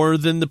 million more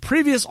than the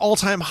previous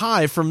all-time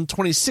high from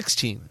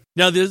 2016.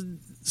 Now, the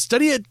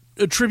study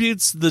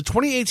attributes the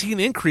 2018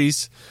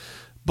 increase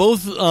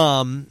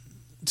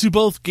to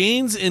both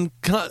gains in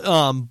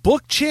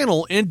book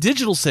channel and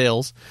digital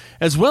sales,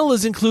 as well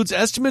as includes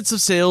estimates of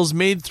sales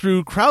made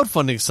through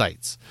crowdfunding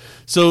sites.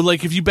 So,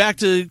 like, if you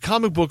backed a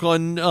comic book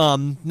on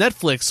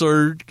Netflix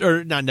or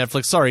not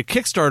Netflix, sorry,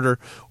 Kickstarter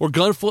or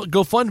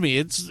GoFundMe,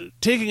 it's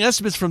taking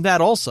estimates from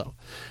that also.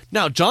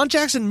 Now, John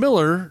Jackson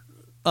Miller,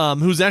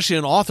 who's actually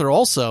an author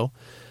also,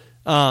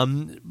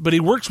 but he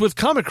works with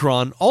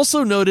Comicron,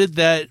 also noted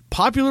that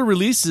popular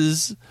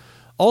releases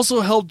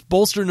also helped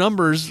bolster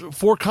numbers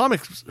for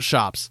comic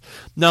shops.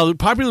 Now, the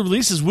popular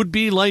releases would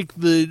be like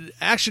the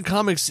Action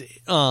Comics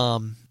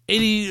 80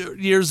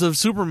 Years of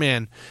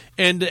Superman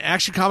and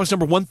Action Comics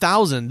number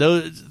 1000.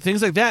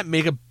 Things like that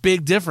make a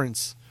big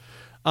difference.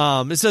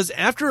 It says,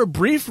 after a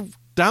brief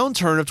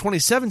downturn of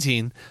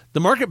 2017,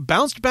 the market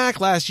bounced back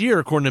last year,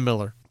 according to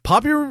Miller.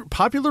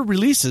 Popular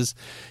releases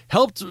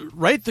helped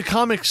right the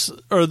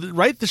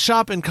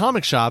shop in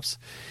comic shops,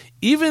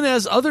 even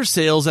as other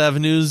sales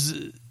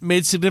avenues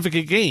made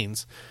significant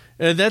gains.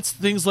 And that's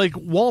things like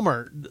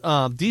Walmart.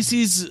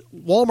 DC's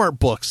Walmart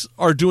books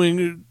are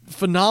doing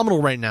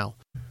phenomenal right now.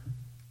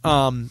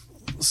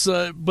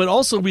 But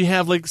also we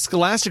have like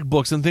Scholastic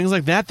books and things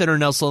like that are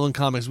now selling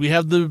comics. We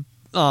have the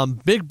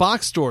big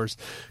box stores.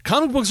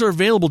 Comic books are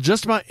available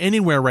just about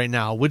anywhere right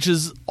now, which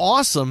is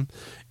awesome.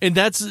 And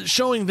that's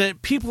showing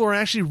that people are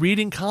actually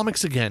reading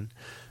comics again.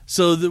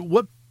 So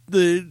what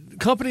the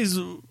companies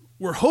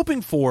were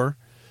hoping for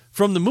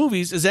from the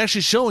movies is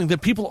actually showing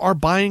that people are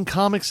buying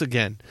comics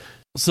again.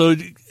 So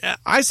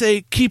I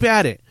say keep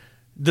at it.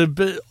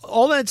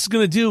 all that's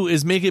going to do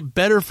is make it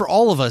better for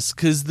all of us,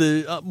 because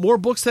the more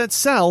books that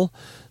sell,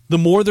 the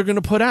more they're going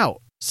to put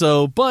out.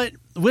 So, but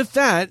with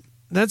that,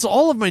 that's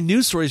all of my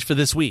news stories for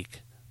this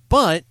week.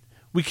 But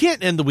we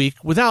can't end the week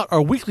without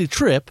our weekly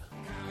trip.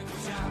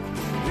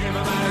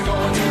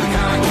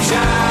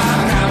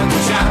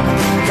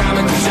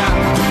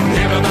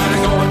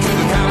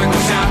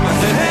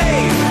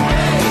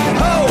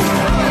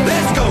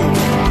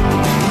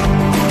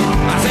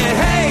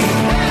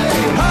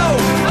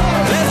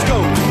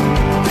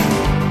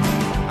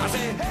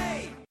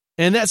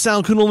 And that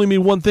sound can only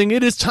mean one thing.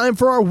 It is time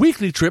for our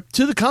weekly trip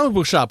to the comic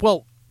book shop.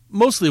 Well,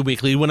 mostly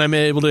weekly when I'm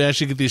able to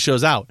actually get these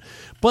shows out.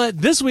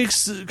 But this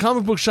week's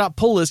comic book shop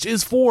pull list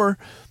is for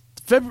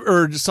May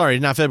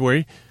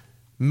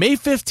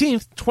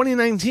 15th,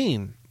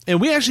 2019. And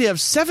we actually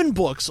have 7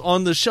 books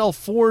on the shelf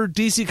for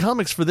DC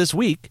Comics for this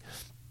week.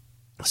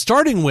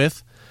 Starting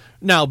with,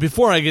 now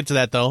before I get to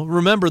that though,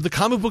 remember the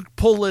comic book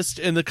pull list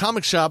and the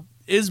comic shop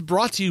is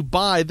brought to you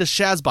by the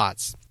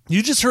Shazbots.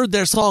 You just heard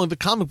their song, The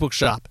Comic Book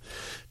Shop.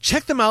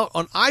 Check them out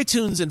on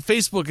iTunes and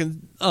Facebook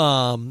and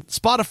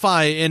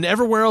Spotify and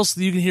everywhere else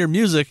that you can hear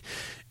music.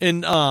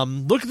 And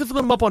look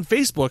them up on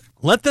Facebook.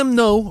 Let them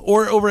know,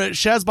 or over at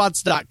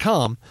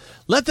Shazbots.com,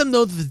 let them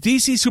know that the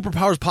DC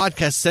Superpowers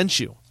podcast sent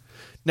you.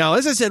 Now,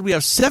 as I said, we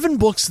have 7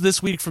 books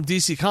this week from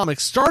DC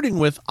Comics, starting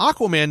with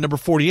Aquaman number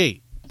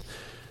 48.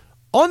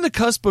 On the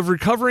cusp of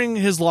recovering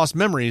his lost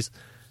memories,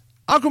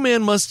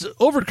 Aquaman must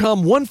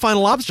overcome one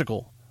final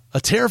obstacle. A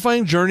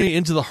terrifying journey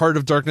into the heart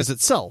of darkness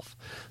itself,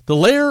 the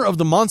lair of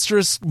the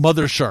monstrous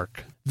mother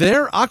shark.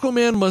 There,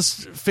 Aquaman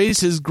must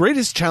face his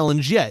greatest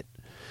challenge yet,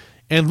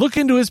 and look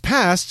into his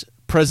past,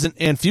 present,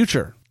 and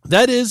future.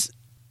 That is,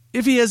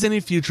 if he has any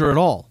future at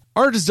all.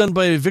 Art is done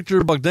by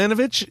Victor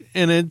Bogdanovich,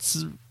 and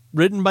it's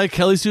written by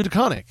Kelly Sue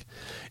DeConnick.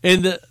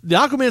 And the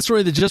Aquaman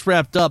story that just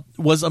wrapped up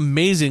was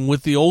amazing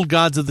with the old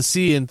gods of the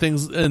sea and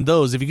things and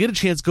those. If you get a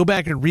chance, go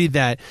back and read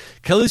that.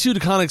 Kelly Sue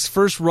DeConnick's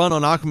first run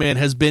on Aquaman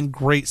has been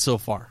great so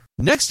far.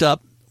 Next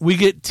up, we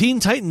get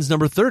Teen Titans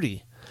number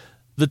 30,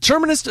 The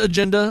Terminus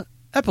Agenda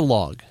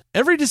Epilogue.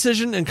 Every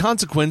decision and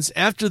consequence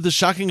after the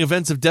shocking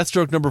events of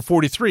Deathstroke number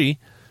 43,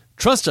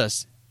 trust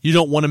us, you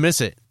don't want to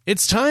miss it.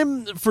 It's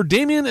time for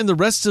Damian and the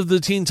rest of the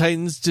Teen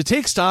Titans to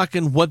take stock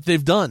in what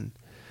they've done.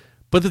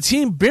 But the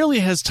team barely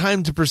has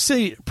time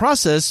to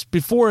process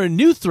before a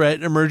new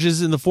threat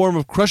emerges in the form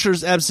of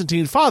Crusher's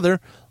absentee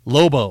father,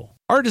 Lobo.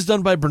 Art is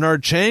done by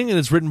Bernard Chang and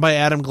it's written by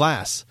Adam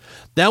Glass.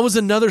 That was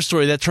another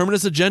story. That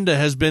Terminus Agenda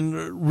has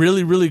been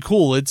really, really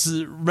cool.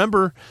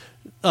 Remember,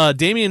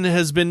 Damian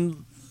has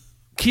been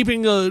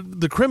keeping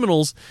the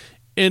criminals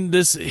in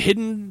this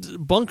hidden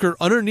bunker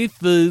underneath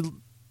the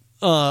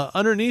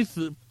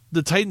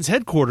Titans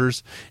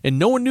headquarters, and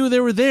no one knew they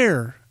were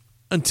there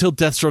until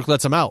Deathstroke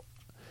lets them out.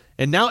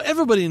 And now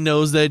everybody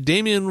knows that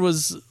Damian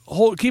was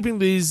keeping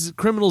these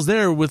criminals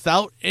there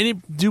without any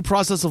due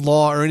process of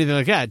law or anything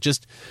like that.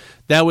 Just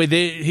that way,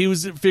 he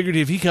figured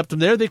if he kept them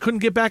there, they couldn't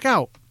get back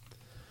out.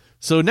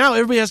 So now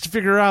everybody has to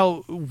figure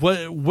out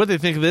what they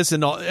think of this,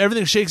 and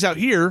everything shakes out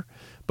here.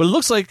 But it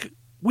looks like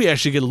we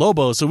actually get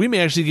Lobo, so we may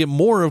actually get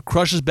more of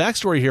Crush's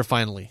backstory here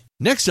finally.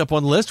 Next up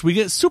on the list, we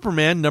get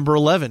Superman number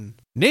 11.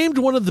 Named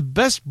one of the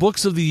best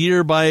books of the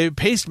year by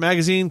Paste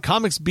Magazine,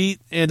 Comics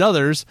Beat, and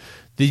others,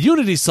 the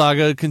Unity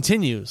Saga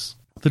continues.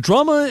 The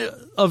drama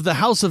of the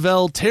House of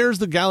El tears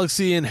the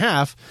galaxy in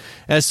half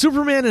as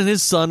Superman and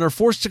his son are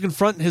forced to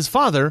confront his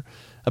father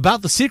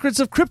about the secrets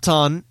of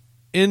Krypton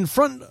in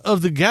front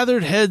of the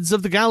gathered heads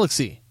of the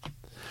galaxy.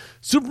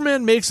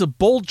 Superman makes a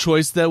bold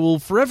choice that will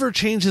forever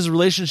change his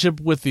relationship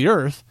with the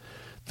Earth,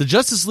 the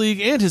Justice League,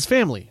 and his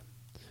family.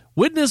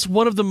 Witness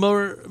one of the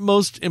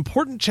most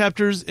important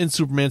chapters in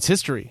Superman's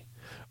history.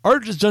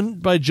 Art is done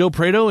by Joe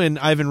Prado and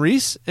Ivan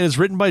Reis, and is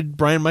written by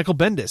Brian Michael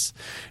Bendis.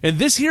 And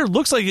this here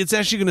looks like it's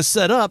actually going to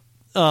set up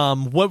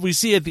what we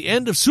see at the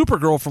end of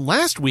Supergirl from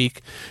last week,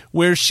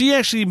 where she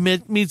actually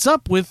meets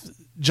up with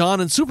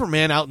John and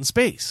Superman out in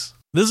space.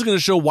 This is going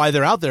to show why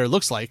they're out there, it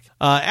looks like.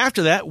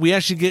 After that, we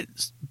actually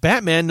get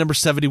Batman number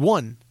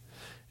 71.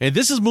 And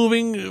this is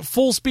moving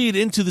full speed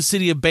into the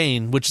city of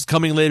Bane, which is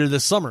coming later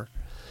this summer.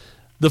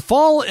 The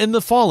Fall and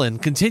the Fallen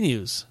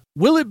continues.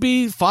 Will it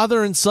be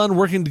father and son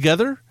working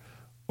together,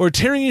 or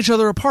tearing each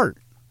other apart?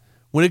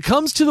 When it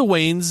comes to the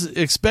Waynes,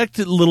 expect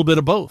a little bit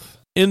of both.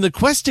 In the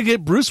quest to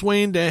get Bruce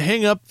Wayne to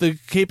hang up the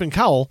cape and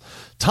cowl,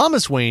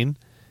 Thomas Wayne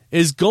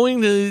is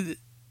going to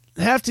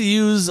have to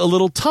use a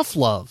little tough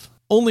love.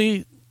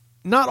 Only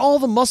not all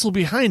the muscle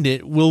behind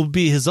it will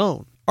be his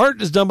own.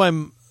 Art is done by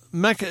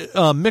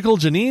Mikkel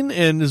Janine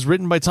and is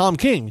written by Tom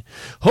King.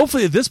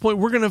 Hopefully at this point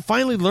we're going to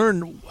finally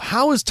learn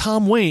how is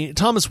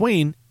Thomas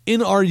Wayne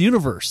in our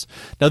universe.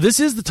 Now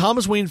this is the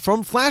Thomas Wayne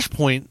from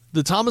Flashpoint,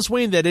 the Thomas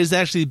Wayne that is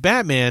actually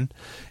Batman,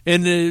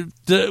 and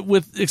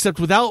except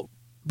without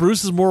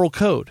Bruce's moral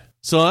code.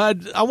 So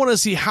I want to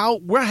see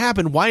what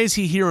happened. Why is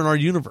he here in our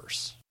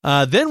universe?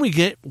 Then we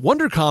get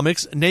Wonder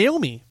Comics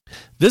Naomi.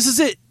 This is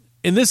it.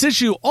 In this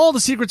issue, all the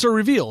secrets are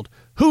revealed.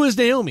 Who is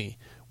Naomi?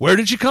 Where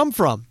did she come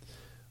from?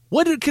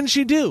 What can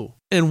she do?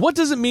 And what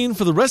does it mean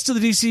for the rest of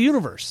the DC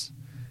universe?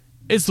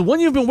 It's the one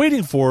you've been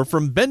waiting for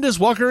from Bendis,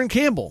 Walker, and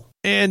Campbell.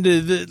 And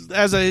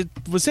as I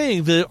was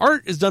saying, the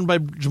art is done by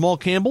Jamal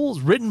Campbell,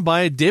 written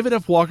by David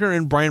F. Walker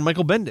and Brian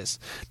Michael Bendis.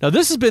 Now,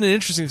 this has been an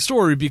interesting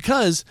story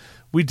because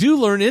we do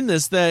learn in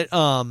this that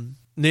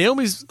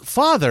Naomi's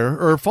father,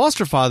 or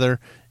foster father,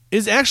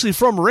 is actually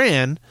from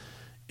Rann,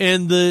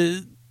 and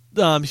the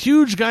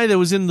huge guy that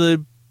was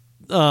in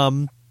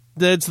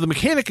that's the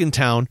mechanic in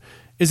town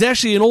is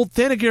actually an old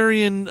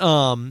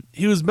Thanagarian.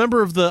 He was a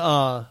member of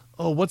the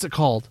what's it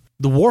called?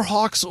 The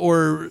Warhawks,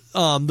 or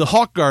the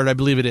Hawk Guard, I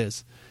believe it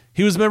is.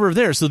 He was a member of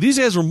there. So these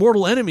guys were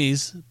mortal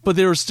enemies, but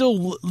they were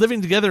still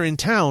living together in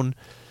town,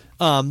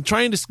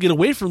 trying to get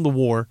away from the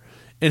war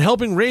and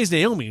helping raise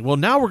Naomi. Well,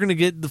 now we're going to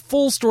get the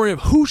full story of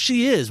who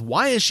she is.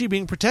 Why is she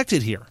being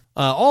protected here?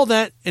 All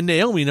that in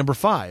Naomi number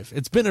 5.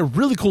 It's been a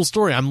really cool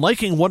story. I'm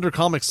liking Wonder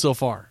Comics so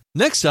far.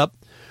 Next up,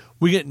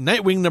 we get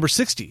Nightwing number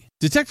 60.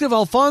 Detective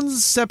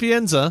Alphonse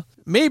Sapienza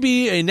may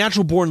be a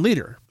natural-born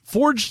leader,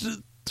 forged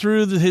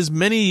through his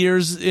many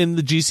years in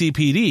the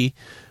GCPD,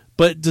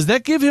 but does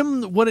that give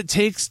him what it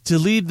takes to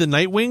lead the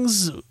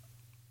Nightwings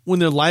when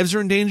their lives are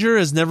in danger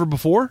as never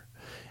before?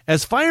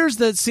 As fires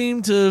that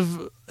seem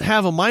to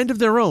have a mind of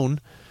their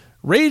own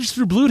rage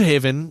through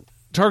Bloodhaven,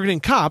 targeting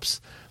cops,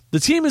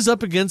 the team is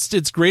up against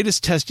its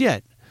greatest test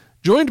yet.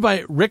 Joined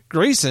by Rick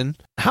Grayson,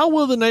 how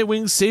will the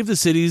Nightwings save the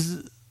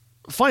city's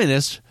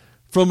finest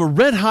from a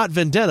red-hot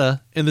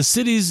vendetta and the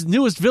city's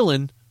newest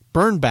villain,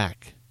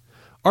 Burnback?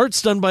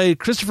 Art's done by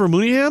Christopher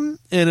Mooneyham,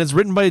 and it's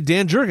written by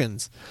Dan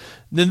Jurgens.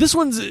 Then this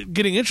one's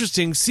getting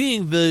interesting,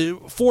 seeing the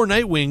 4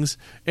 Nightwings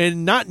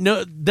and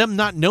them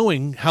not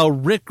knowing how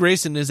Rick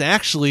Grayson is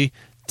actually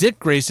Dick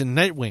Grayson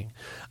Nightwing.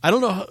 I don't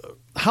know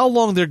how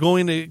long they're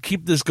going to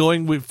keep this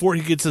going before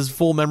he gets his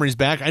full memories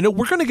back. I know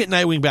we're going to get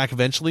Nightwing back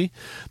eventually,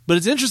 but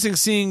it's interesting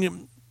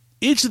seeing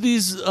each of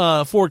these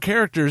 4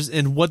 characters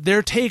and what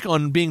their take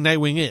on being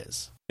Nightwing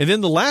is. And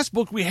then the last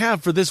book we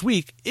have for this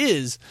week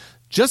is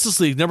Justice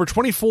League number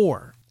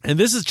 24. And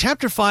this is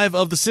Chapter 5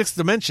 of the Sixth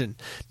Dimension.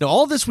 Now,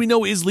 all this we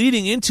know is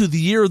leading into the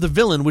Year of the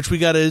Villain, which we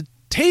got a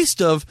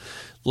taste of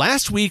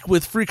last week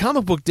with Free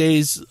Comic Book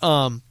Day's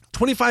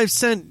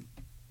 25-cent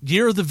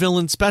Year of the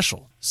Villain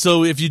special.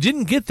 So if you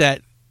didn't get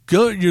that,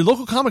 go. Your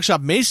local comic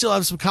shop may still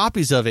have some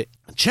copies of it.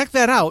 Check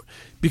that out,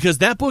 because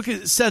that book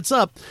sets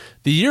up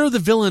the Year of the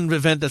Villain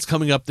event that's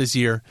coming up this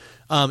year.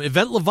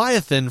 Event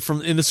Leviathan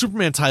in the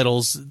Superman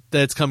titles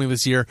that's coming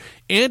this year.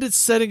 And it's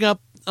setting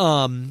up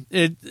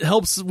it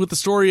helps with the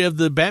story of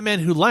the Batman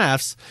Who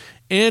Laughs,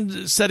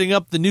 and setting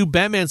up the new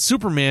Batman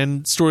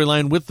Superman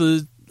storyline with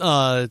the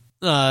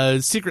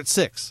Secret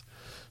Six.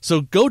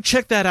 So go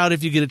check that out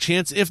if you get a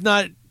chance. If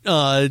not,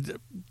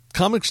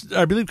 Comics,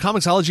 I believe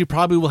Comixology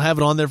probably will have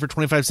it on there for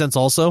 25 cents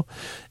also.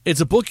 It's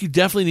a book you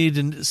definitely need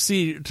to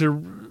see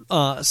to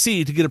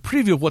get a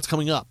preview of what's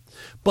coming up.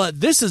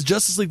 But this is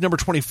Justice League number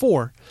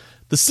 24,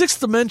 The Sixth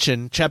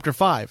Dimension, Chapter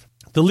 5.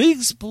 The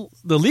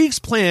League's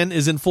plan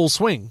is in full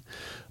swing,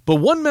 but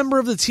one member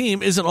of the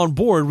team isn't on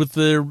board with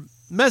their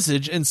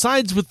message and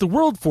sides with the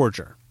World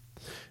Forger.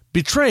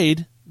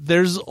 Betrayed,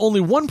 there's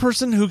only one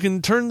person who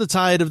can turn the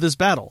tide of this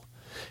battle.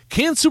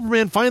 Can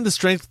Superman find the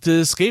strength to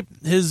escape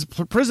his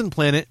prison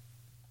planet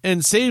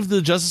and save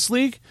the Justice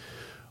League?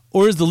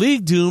 Or is the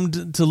League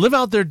doomed to live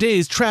out their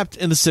days trapped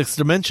in the Sixth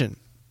Dimension?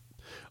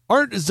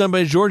 Art is done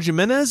by George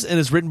Jimenez and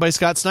is written by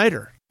Scott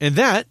Snyder. And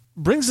that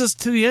brings us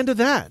to the end of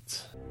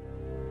that.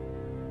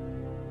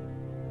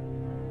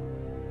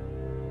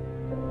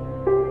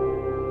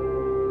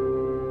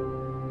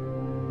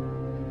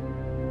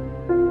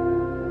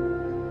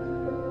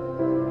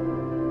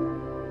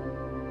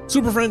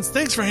 Super Friends,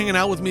 thanks for hanging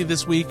out with me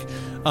this week.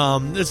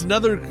 It's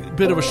another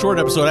bit of a short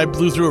episode. I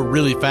blew through it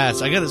really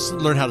fast. I got to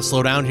learn how to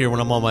slow down here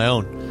when I'm on my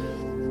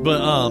own.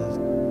 But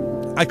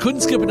I couldn't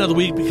skip another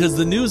week because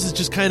the news is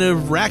just kind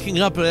of racking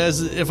up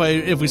as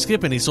if we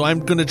skip any. So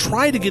I'm going to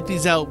try to get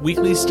these out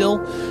weekly still.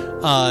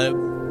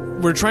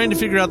 We're trying to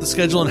figure out the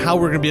schedule and how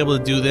we're going to be able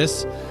to do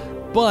this.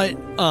 But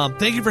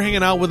thank you for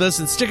hanging out with us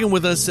and sticking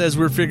with us as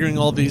we're figuring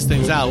all these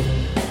things out.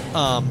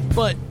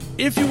 But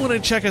if you want to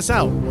check us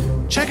out,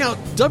 check out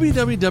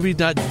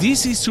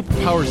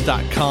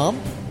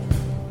www.dcsuperpowers.com.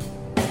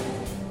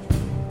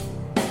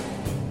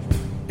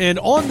 And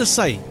on the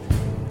site,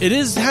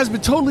 has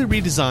been totally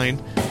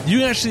redesigned. We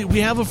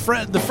have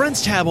the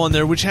Friends tab on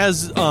there, which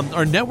has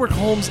our network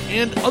homes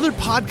and other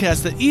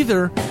podcasts that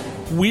either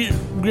we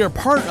are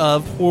part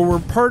of or we're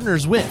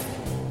partners with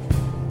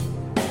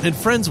and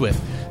friends with.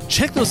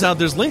 Check those out.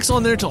 There's links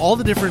on there to all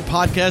the different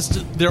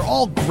podcasts. They're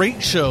all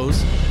great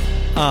shows.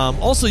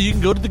 Also, you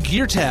can go to the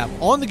Gear tab.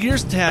 On the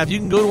Gears tab, you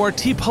can go to our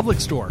TeePublic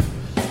store.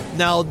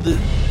 Now, the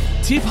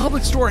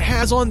TeePublic store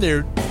has on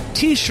there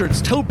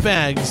t-shirts, tote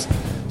bags,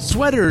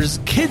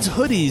 sweaters, kids'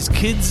 hoodies,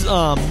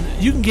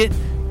 you can get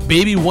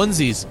baby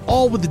onesies,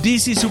 all with the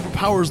DC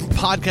Superpowers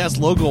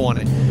podcast logo on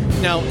it.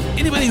 Now,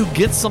 anybody who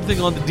gets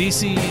something on the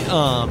DC,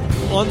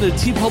 on the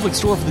TeePublic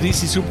store for the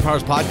DC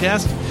Superpowers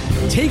podcast,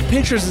 take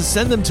pictures and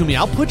send them to me.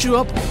 I'll put you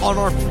up on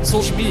our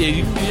social media.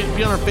 You can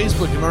be on our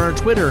Facebook and on our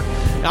Twitter.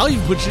 I'll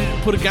even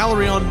put a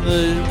gallery on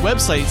the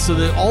website so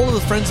that all of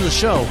the friends of the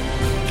show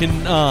can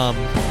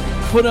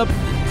put up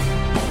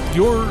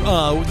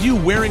you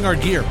wearing our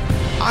gear.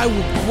 I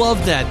would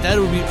love that. That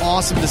would be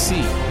awesome to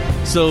see.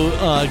 So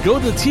go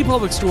to the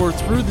TeePublic store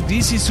through the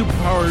DC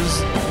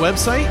Superpowers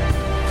website.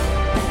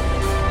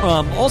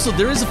 Also,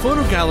 there is a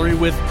photo gallery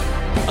with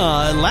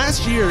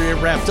last year it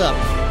wrapped up,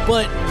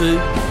 but the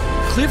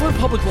Cleveland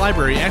Public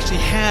Library actually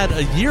had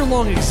a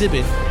year-long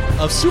exhibit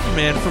of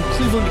Superman from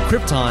Cleveland to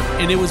Krypton,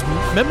 and it was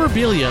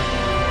memorabilia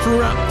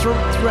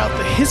throughout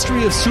the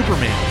history of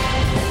Superman.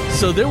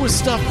 So there was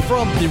stuff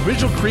from the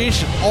original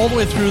creation all the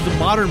way through the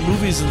modern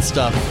movies and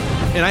stuff.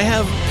 And I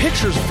have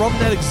pictures from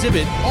that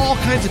exhibit, all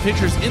kinds of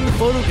pictures in the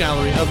photo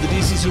gallery of the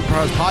DC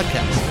Superpowers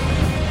podcast.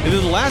 And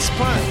then the last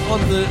spot on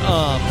the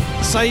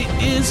site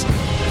is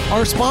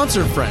our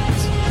sponsor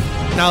friends.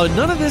 Now,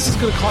 none of this is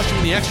going to cost you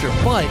any extra,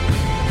 but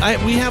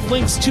we have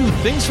links to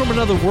Things from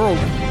Another World,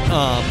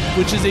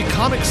 which is a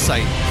comic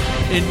site.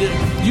 And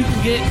you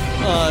can get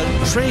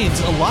trades,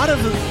 a lot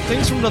of the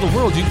Things from Another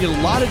World, you can get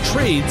a lot of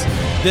trades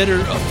that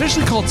are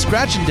officially called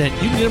Scratch and Dent.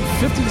 You can get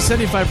them 50 to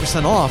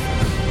 75% off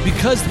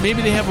because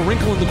maybe they have a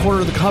wrinkle in the corner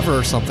of the cover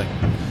or something.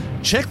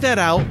 Check that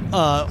out.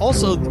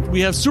 Also,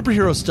 we have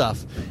superhero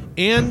stuff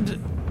and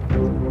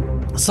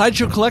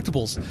Sideshow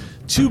Collectibles,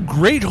 2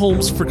 great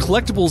homes for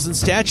collectibles and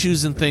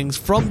statues and things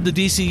from the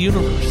DC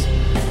universe.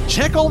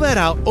 Check all that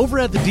out over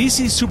at the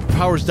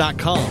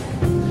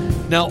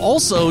DCSuperpowers.com. Now,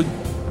 also,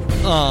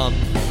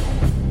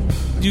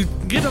 you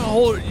can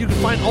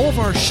find all of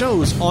our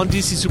shows on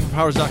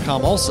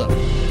DCSuperpowers.com also.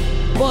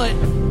 But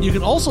you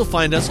can also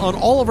find us on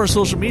all of our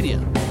social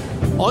media.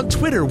 On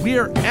Twitter, we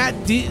are at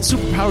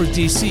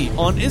SuperpowersDC.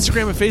 On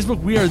Instagram and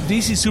Facebook, we are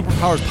DC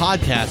Superpowers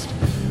Podcast.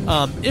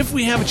 If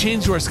we have a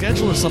change to our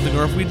schedule or something,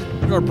 or if we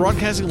are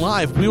broadcasting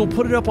live, we will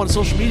put it up on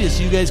social media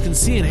so you guys can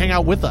see and hang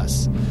out with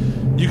us.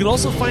 You can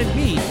also find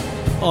me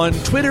on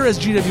Twitter as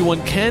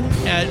GW1Ken,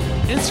 at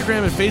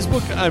Instagram and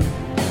Facebook.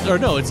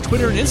 It's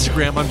Twitter and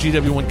Instagram, I'm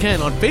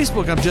GW1Ken. On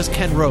Facebook, I'm just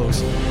Ken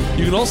Rose.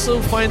 You can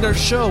also find our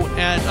show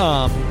at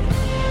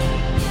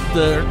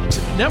the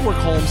network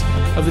homes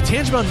of the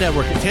Tangibound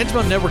Network at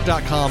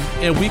tangiboundnetwork.com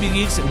and Weebie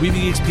Geeks at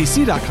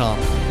weebiegeekspc.com.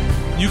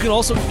 You can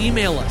also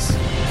email us,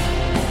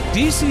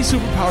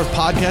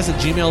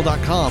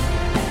 DCSuperpowersPodcast@gmail.com.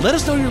 Let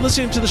us know you're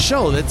listening to the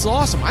show. That's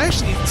awesome. I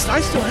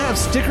still have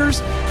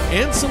stickers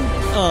and some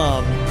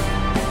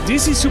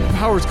DC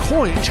Superpowers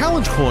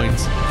challenge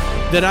coins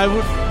that I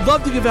would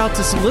love to give out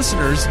to some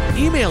listeners.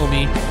 Email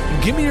me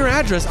and give me your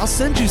address. I'll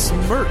send you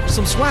some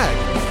swag.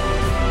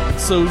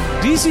 So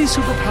DC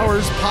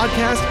Superpowers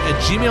Podcast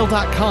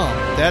 @gmail.com.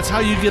 That's how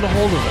you get a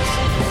hold of us.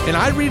 And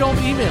I read all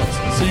the emails,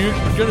 so you're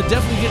going to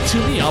definitely get to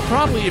me. I'll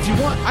probably, if you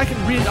want,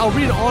 I'll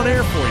read it on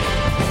air for you.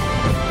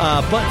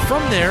 But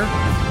from there,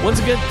 once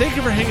again, thank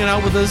you for hanging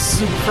out with us,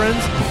 super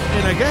friends,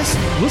 and I guess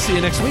we'll see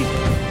you next week.